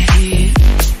up the heat.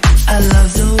 I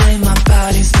love the way my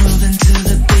body's moving to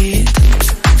the beat.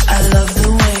 I love the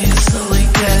way you're slowly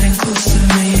getting close to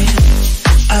me.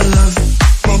 I love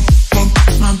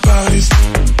my body's.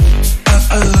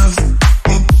 I love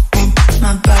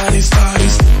My body's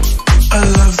I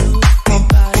love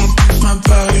my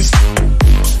body's.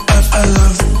 I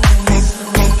love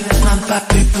my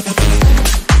body.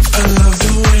 I love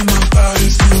the way my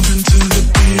body's moving to the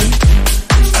beat.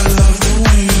 I love the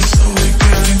way you're slowly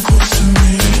getting close to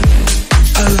me.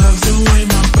 I love the way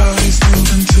my body's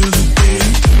moving to the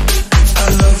beat. I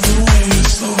love the way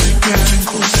you're slowly getting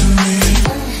close to me.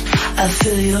 I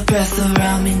feel your breath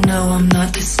around me, no, I'm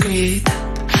not discreet.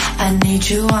 I need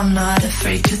you, I'm not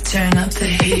afraid to turn up the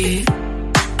heat.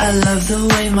 I love the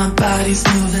way my body's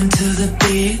moving to the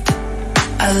beat.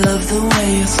 I love the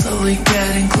way you're slowly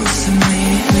getting close to me.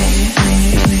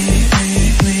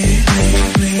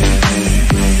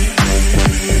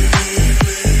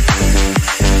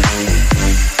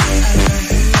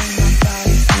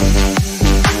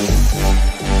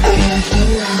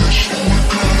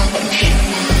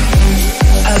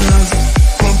 I love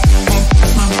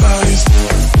my body's.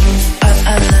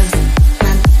 I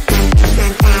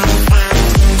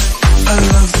love I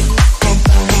love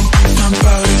my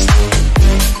body's.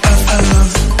 I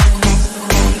love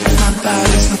my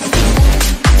body's.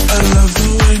 I love the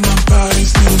way my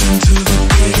body's moving to the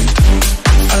beat.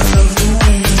 I love the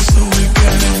way you're slowly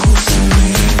getting close to me.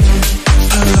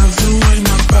 I love the way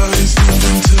my body's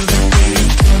moving to the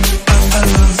beat. I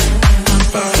love my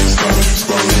body's.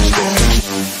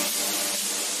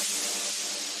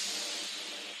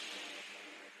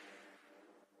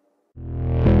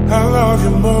 I love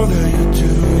you more than you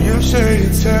do. You say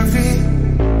it's heavy.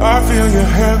 I feel your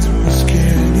hands on my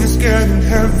skin. It's getting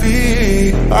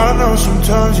heavy. I know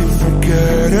sometimes you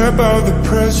forget about the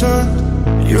present.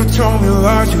 You told me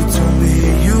lies, you told me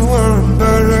you weren't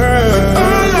better.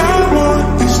 All I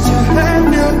want is to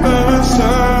have you by my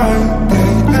side,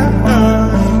 day and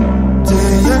night,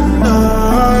 day and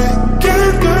night.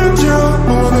 Can't control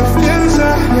all the feelings I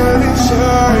had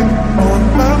inside.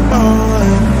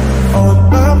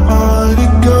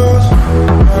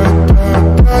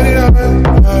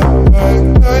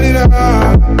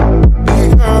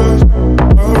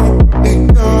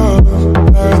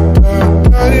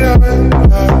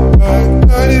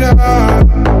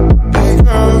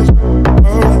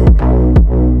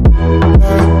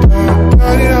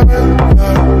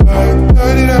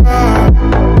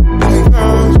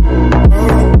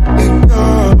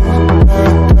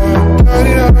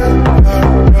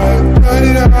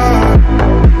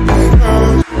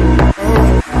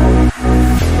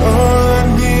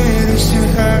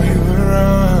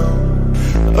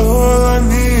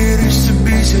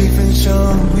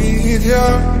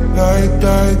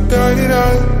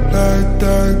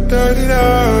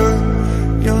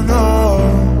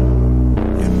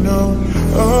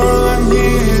 All I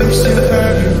need is to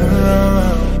have you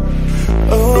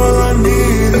around. All I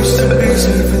need is to be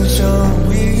safe and sound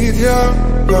with you.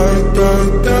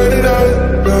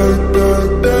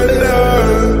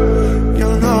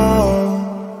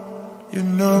 You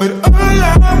know. But all I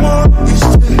want is to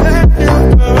have you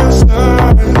by my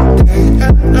side, day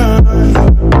and night,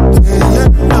 day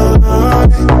and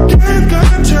night. Can't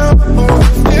control all the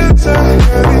feels I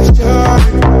have inside.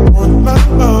 On my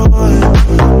mind,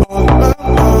 on my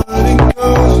mind, it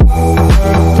goes.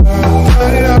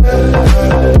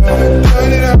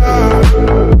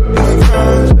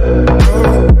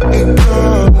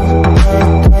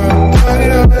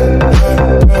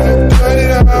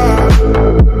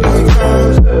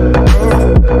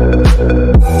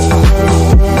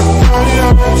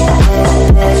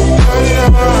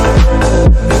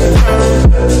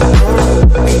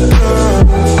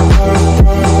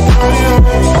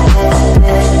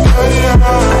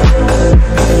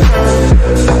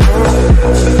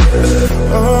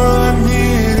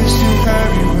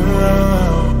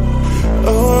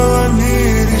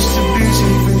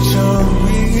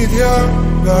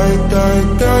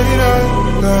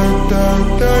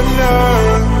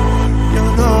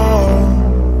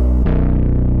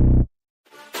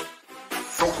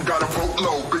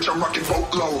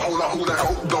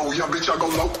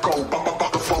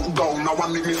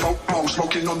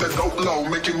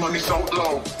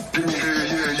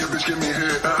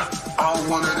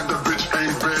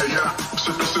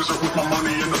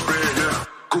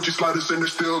 And it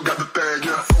still got the thing,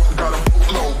 yeah. Got a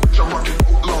boat low, bitch, I'm rocking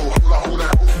boat low. Hold on, who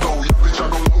that hoe though? Yeah, bitch,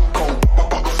 I go loco. Pop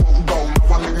out the phone though.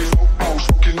 Now I need me FOMO.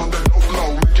 Smoking on that dope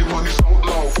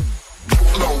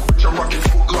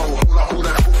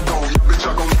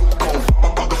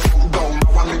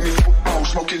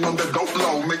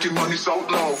low, making money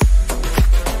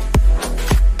so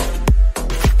low.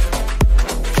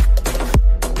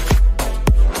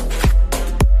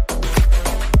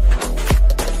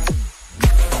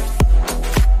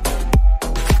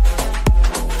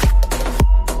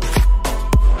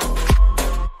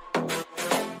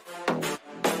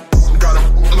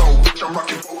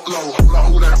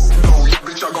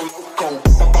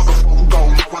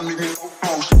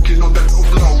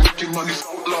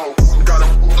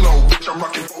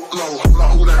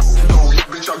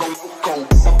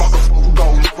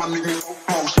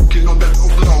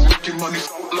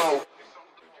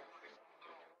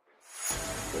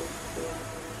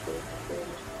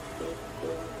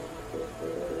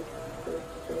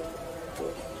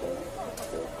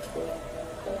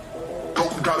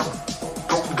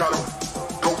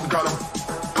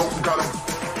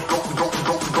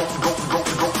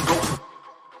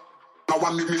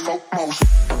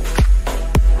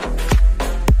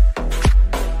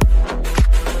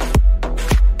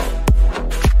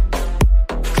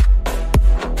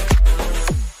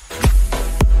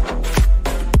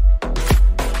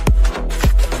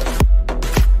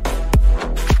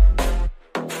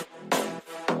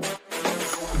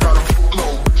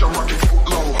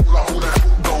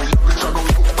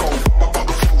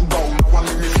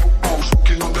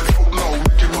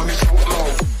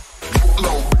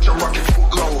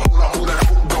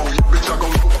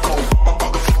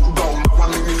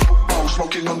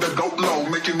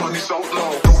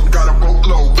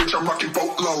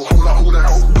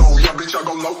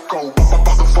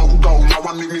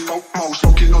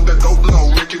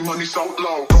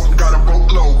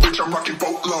 low, bitch, I'm rocking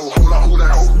boat low. Hold on, who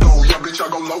that hoe though? Yeah, bitch, I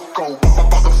go loco.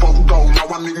 Pop out the phone though. Now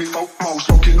I need me FOMO.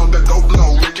 Smoking on that dope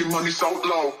low, making money so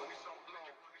low.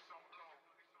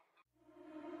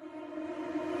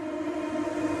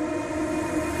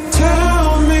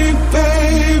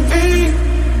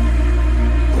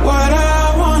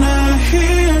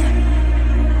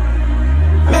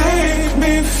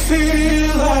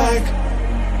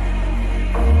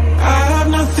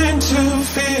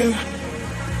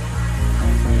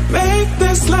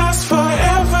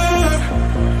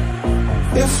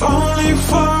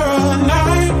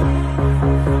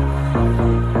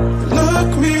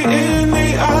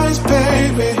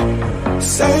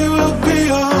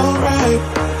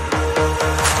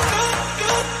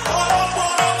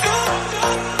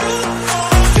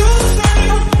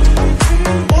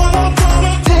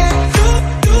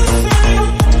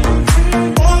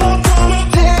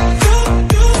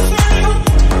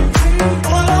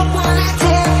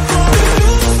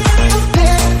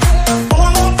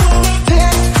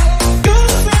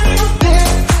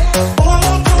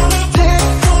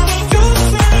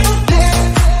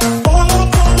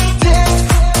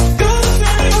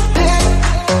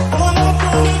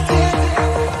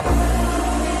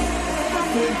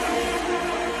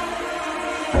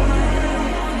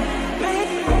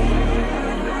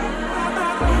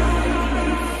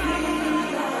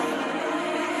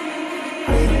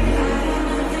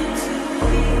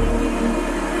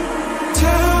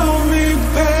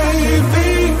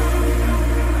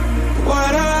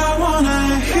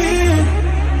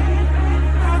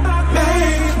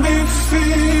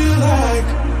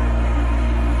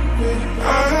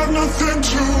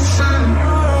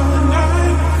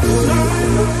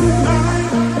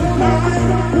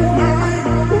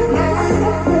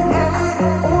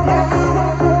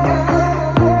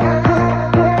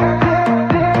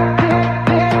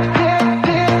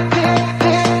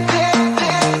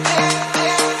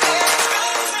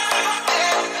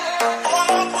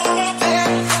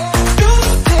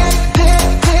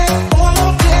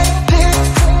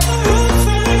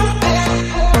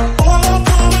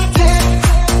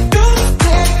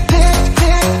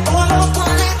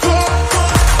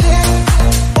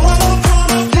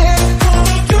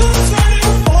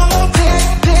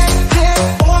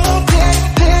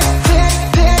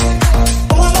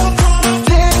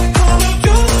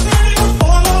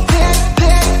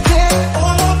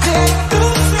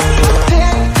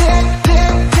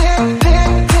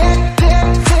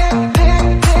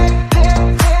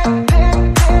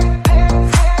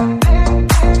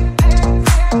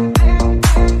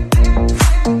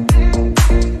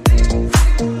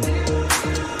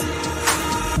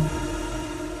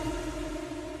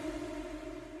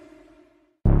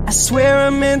 I swear I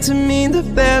meant to mean the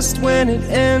best when it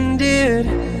ended.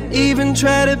 Even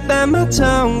tried to bite my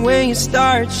tongue when you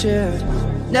start shit.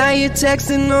 Now you're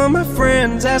texting all my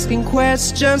friends, asking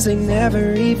questions. They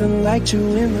never even liked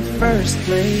you in the first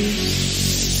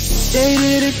place.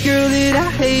 Dated a girl that I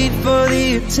hate for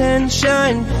the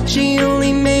attention. She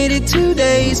only made it 2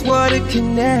 days, what a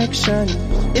connection.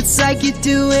 It's like you'd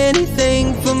do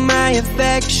anything for my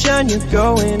affection. You're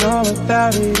going all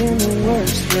about it in the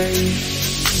worst way.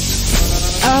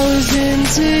 I was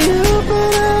into you,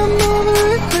 but I'm over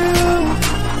it now.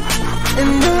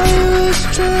 And I was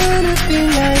trying to be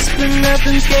nice, but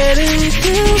nothing's getting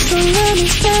through. So let me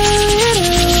spell it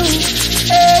out.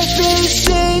 A, B, C,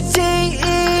 D, E,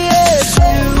 F, U.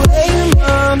 Hey your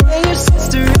mom, hey your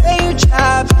sister, hey your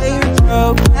job, hey your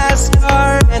broke ass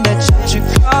car, and that shit you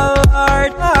call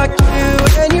art. Fuck you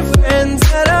and your friends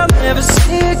that I'll never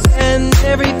see again.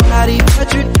 Everybody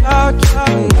but your dog, you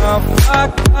can all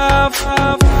fuck off.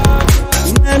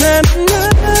 Na na na na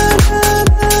na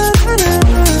na na.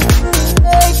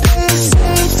 A, B, C,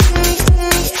 D, E,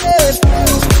 F, U.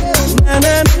 Na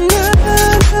na na na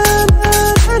na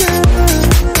na na.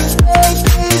 A, B,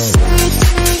 C,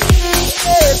 D, E,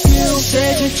 F, U.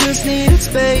 Said you just needed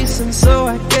space, and so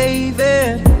I gave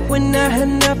it. When I had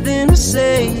nothing to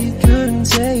say, you couldn't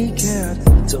take it.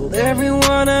 Told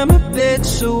everyone I'm a bitch,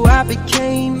 so I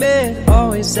became it.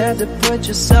 Always had to put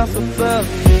yourself above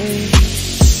me.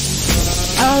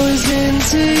 I was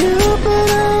into you, but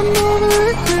I'm over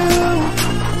it now.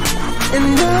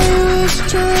 And I was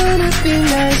trying to be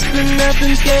nice, but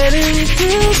nothing's getting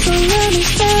through. So let me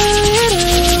spell it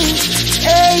out.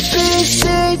 A, B, C,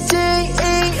 D,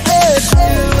 E, F, U.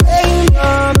 Hey your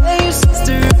mom, hey your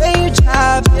sister, hey your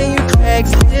job, hey your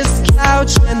Craigslist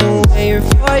couch, and the way your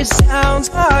voice sounds.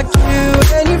 Fuck you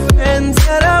and your friends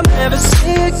that I'll never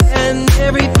see again.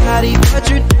 Everybody but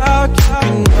your dog, you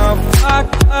can all fuck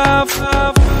off.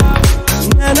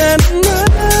 Na na na na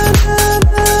na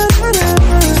na na.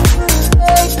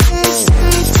 A, B, C,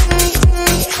 D, E,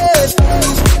 F, U.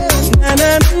 Na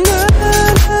na na na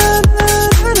na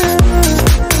na na.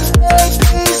 A, B,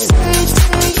 C, D,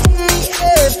 E,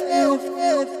 F, U.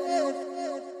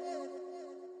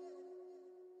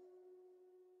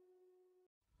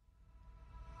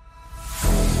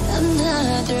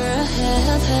 Another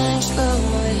head hangs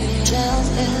slowly,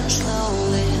 gently,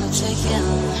 slowly taken.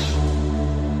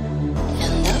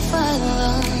 And the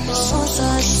violence is so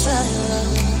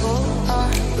silent. Who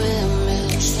are we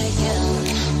mistaken?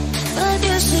 But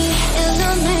you see, it's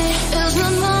not me, it's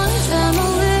not my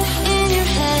family. In your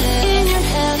head,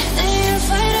 they're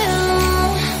fighting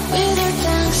with their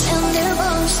tanks and their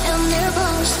bombs and their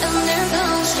bombs and their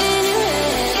guns. In your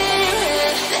head,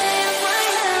 they're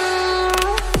fighting.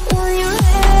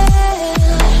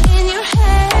 In your head,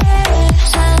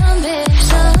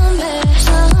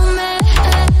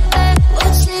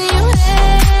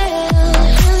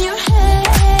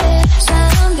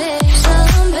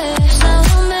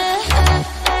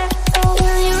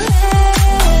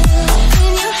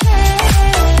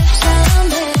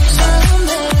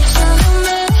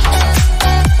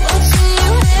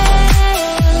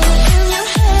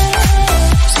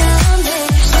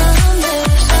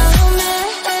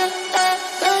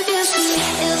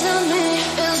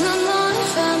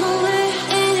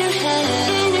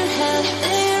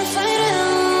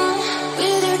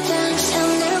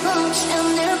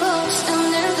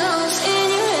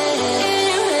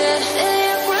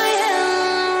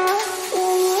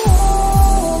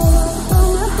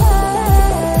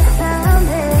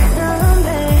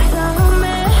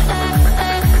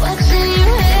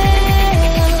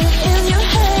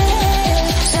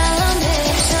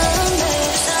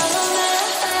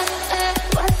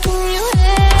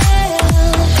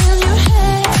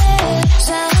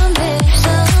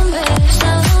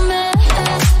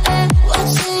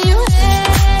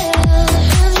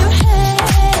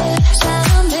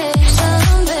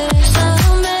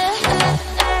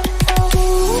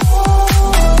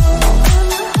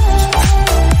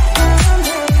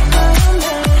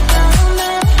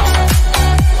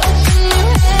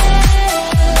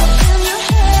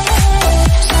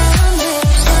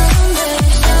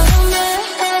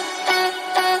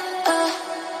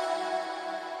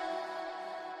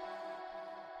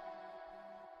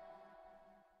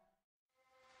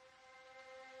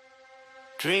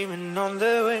 Dreaming on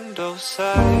the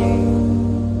windowside,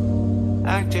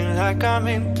 acting like I'm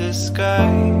in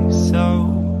disguise, so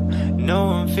no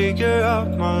one figure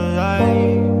out my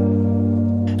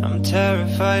life. I'm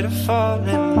terrified of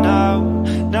falling now.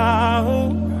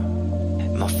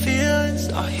 My feelings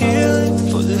are healing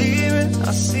for leaving.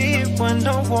 I see it when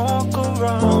I walk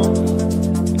around.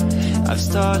 I've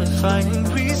started finding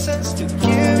reasons to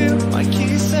give you my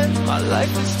keys, and my life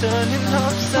is turning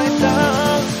upside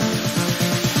down.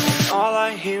 All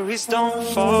I hear is don't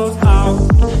fall out,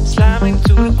 slamming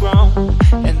to the ground.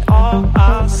 And all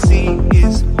I see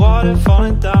is water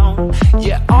falling down.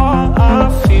 Yeah, all I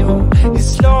feel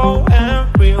is slow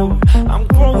and real. I'm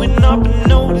growing up and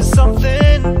notice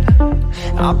something.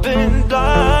 I've been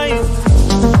blind,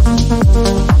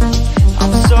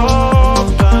 I'm so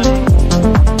blind.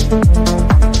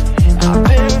 I've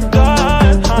been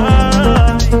blind,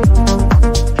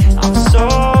 I'm so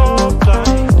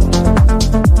blind.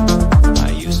 I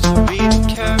used to be a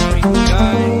caring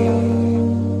guy,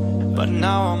 but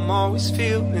now I'm always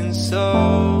feeling so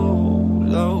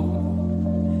low.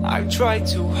 I've tried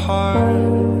too hard,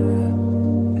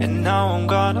 and now I'm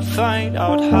gonna find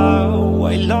out how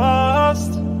I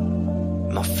lost.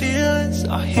 My feelings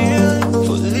are healing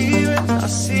for leaving. I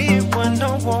see it when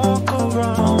I walk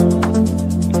around.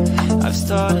 I've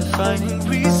started finding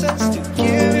reasons to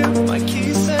give you my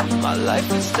keys, and my life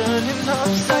is turning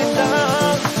upside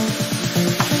down.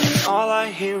 And all I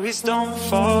hear is don't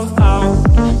fall out,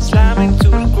 slamming to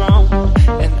the ground.